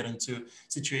 That's where you get into a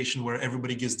situation where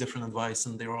everybody gives different advice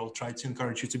and they all try to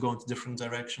encourage you to go into different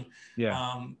direction.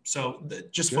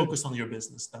 Just focus on your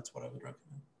business. That's what I would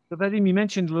recommend. So Vadim, you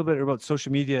mentioned a little bit about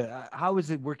social media. How is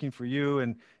it working for you?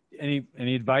 And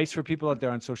any advice for people out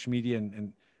there on social media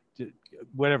and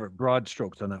whatever, broad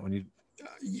strokes on that one?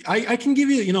 I can give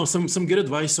you, some good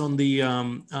advice on the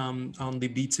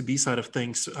B2B side of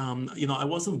things. I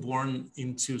wasn't born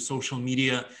into social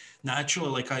media naturally.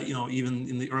 Like even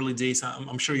in the early days,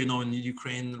 I'm sure in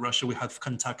Ukraine, Russia, we had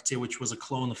Kontakte, which was a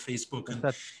clone of Facebook, and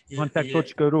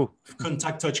Contact.ru.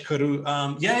 Contact.ru.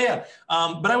 Yeah.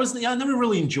 But I never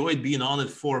really enjoyed being on it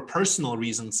for personal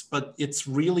reasons. But it's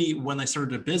really when I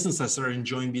started a business, I started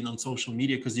enjoying being on social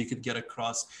media because you could get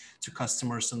across to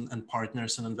customers and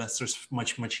partners and investors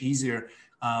much easier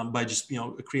by just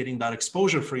creating that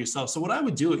exposure for yourself. So what I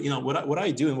would do, what I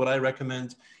do and what I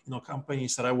recommend,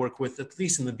 companies that I work with, at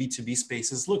least in the B2B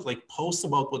space, is post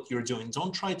about what you're doing.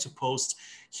 Don't try to post,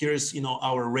 here's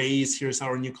our raise, here's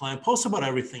our new client. Post about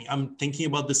everything. I'm thinking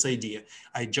about this idea.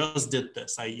 I just did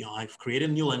this. I've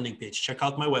created a new landing page. Check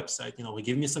out my website.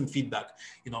 Give me some feedback.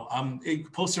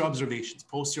 Post your observations,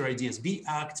 post your ideas. Be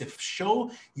active.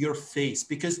 Show your face,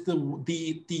 because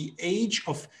the age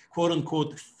of quote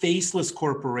unquote faceless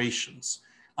corporations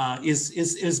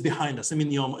is behind us. I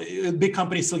mean, big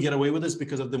companies still get away with this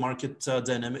because of the market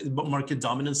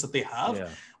dominance that they have. Yeah.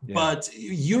 But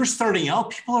you're starting out,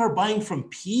 people are buying from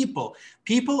people.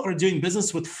 People are doing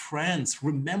business with friends.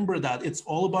 Remember that. It's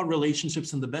all about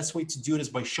relationships, and the best way to do it is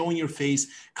by showing your face,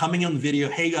 coming on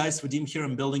video. Hey guys, Vadim here,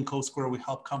 I'm building CoSquare. We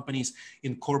help companies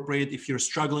incorporate. If you're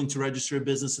struggling to register a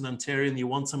business in Ontario and you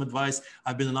want some advice,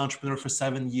 I've been an entrepreneur for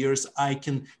 7 years. I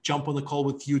can jump on the call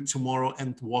with you tomorrow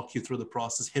and walk you through the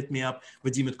process. Hit me up,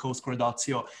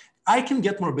 vadim@cosquare.co. I can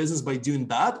get more business by doing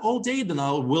that all day than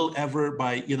I will ever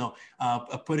by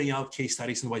putting out case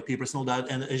studies and white papers and all that.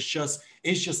 And it's just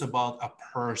about a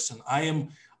person. I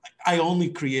only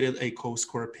created a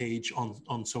CoSquare page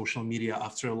on social media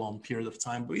after a long period of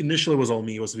time. But initially, it was all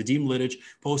me. It was Vadim Lidic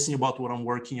posting about what I'm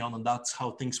working on, and that's how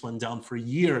things went down for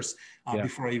years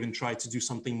before I even tried to do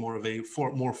something more of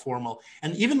more formal.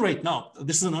 And even right now,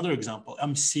 this is another example.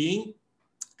 I'm seeing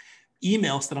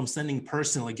emails that I'm sending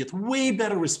personally get way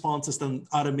better responses than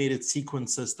automated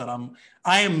sequences that I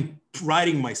am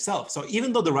writing myself. So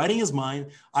even though the writing is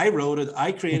mine, I wrote it,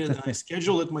 I created it, and I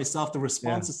schedule it myself, the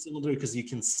response is similar because you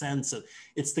can sense it.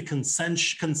 It's the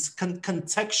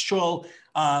contextual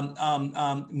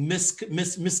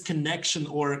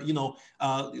misconnection or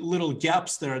little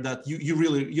gaps there that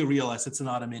you realize it's an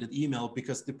automated email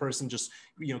because the person just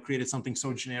created something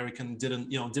so generic and didn't.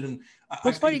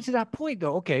 What's funny to that point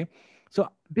though? Okay, so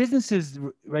businesses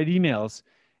write emails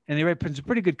and they write some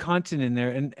pretty good content in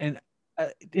there, and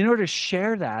in order to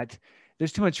share that,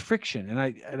 there's too much friction. And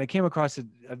I came across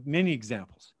many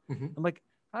examples. Mm-hmm. I'm like,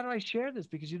 how do I share this?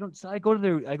 Because I go to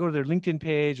their LinkedIn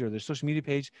page or their social media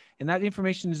page, and that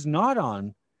information is not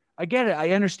on. I get it.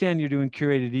 I understand you're doing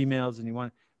curated emails and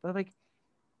but I'm like,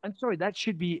 I'm sorry, that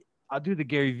should be, I'll do the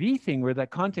Gary Vee thing where that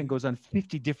content goes on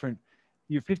 50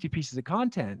 pieces of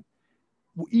content.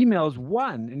 Emails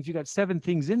one, and if you got 7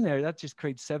 things in there, that just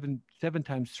creates seven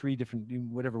times 3 different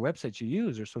whatever websites you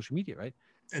use or social media, right?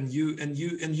 And you're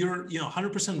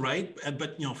 100% right.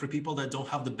 But for people that don't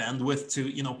have the bandwidth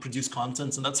to produce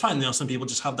content, and that's fine. Some people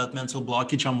just have that mental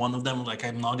blockage. I'm one of them. Like,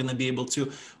 I'm not going to be able to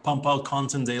pump out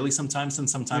content daily sometimes, and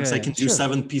sometimes I can do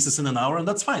 7 pieces in an hour, and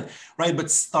that's fine, right?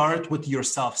 But start with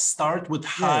yourself. Start with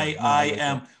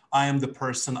I am the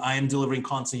person. I am delivering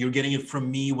content. You're getting it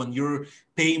from me. When you're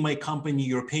paying my company,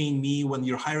 you're paying me. When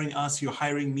you're hiring us, you're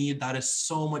hiring me. That is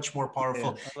so much more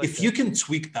powerful. Yeah, if you can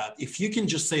tweak that, if you can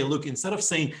just say, look, instead of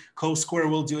saying CoSquare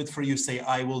will do it for you, say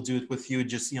I will do it with you.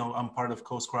 Just, I'm part of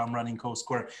CoSquare. I'm running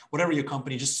CoSquare. Whatever your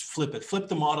company, just flip it. Flip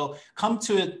the model. Come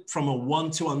to it from a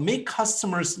 1-to-1. Make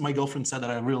customers. My girlfriend said that.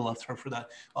 I really loved her for that.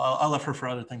 I love her for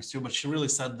other things too, but she really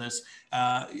said this.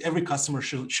 Every customer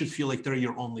should feel like they're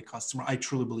your only customer. I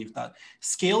truly believe that.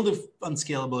 Scale the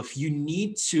unscalable. If you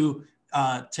need to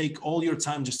take all your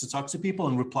time just to talk to people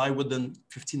and reply within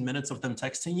 15 minutes of them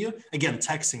texting you. Again,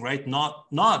 texting, right?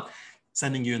 Not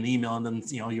sending you an email and then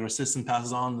your assistant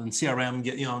passes on and CRM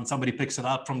and somebody picks it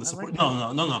up from the support.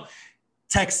 No.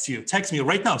 Text me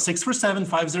right now,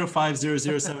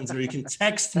 647-505-0070. You can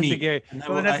text me.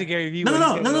 That's a Gary Vee.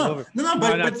 No. But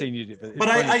I'm not saying you did. But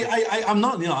I'm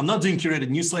not doing curated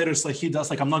newsletters like he does.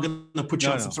 Like, I'm not going to put you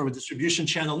on some sort of distribution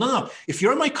channel. No. If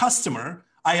you're my customer,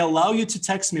 I allow you to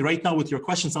text me right now with your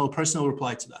questions. I will personally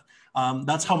reply to that.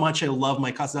 That's how much I love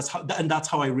my customers. That's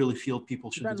how I really feel people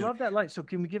should be doing. I love that line. So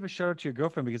can we give a shout out to your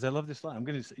girlfriend, because I love this line. I'm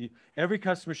going to say every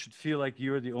customer should feel like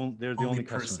they're the only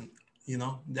person.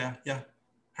 Yeah.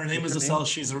 Her name is Asel.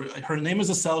 Her name is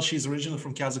Asel. She's originally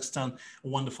from Kazakhstan. A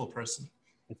wonderful person.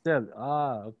 Asel.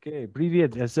 Okay.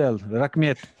 Привет, Asel.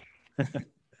 Рахмет.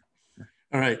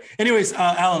 All right. Anyways,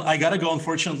 Alan, I gotta go.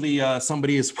 Unfortunately,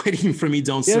 somebody is waiting for me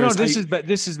downstairs. Yeah, no,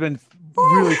 this has been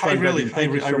really fun.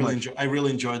 I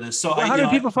really enjoy this. So how do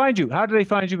people find you? How do they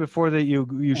find you before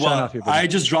you shut off your business? I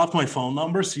just dropped my phone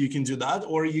number, so you can do that,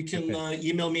 or you can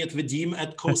email me at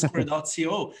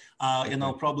vadim@cosquare.co. And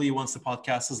I'll probably, once the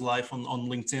podcast is live on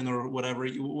LinkedIn or whatever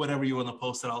you want to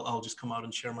post it, I'll just come out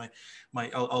and share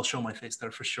I'll show my face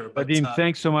there for sure. But Vadim,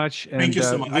 thanks so much. Thank you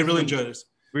so much. I really enjoyed this.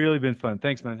 Really been fun.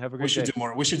 Thanks, man. Have a great day.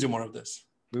 We should do more of this.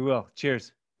 We will.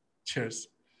 Cheers. Cheers.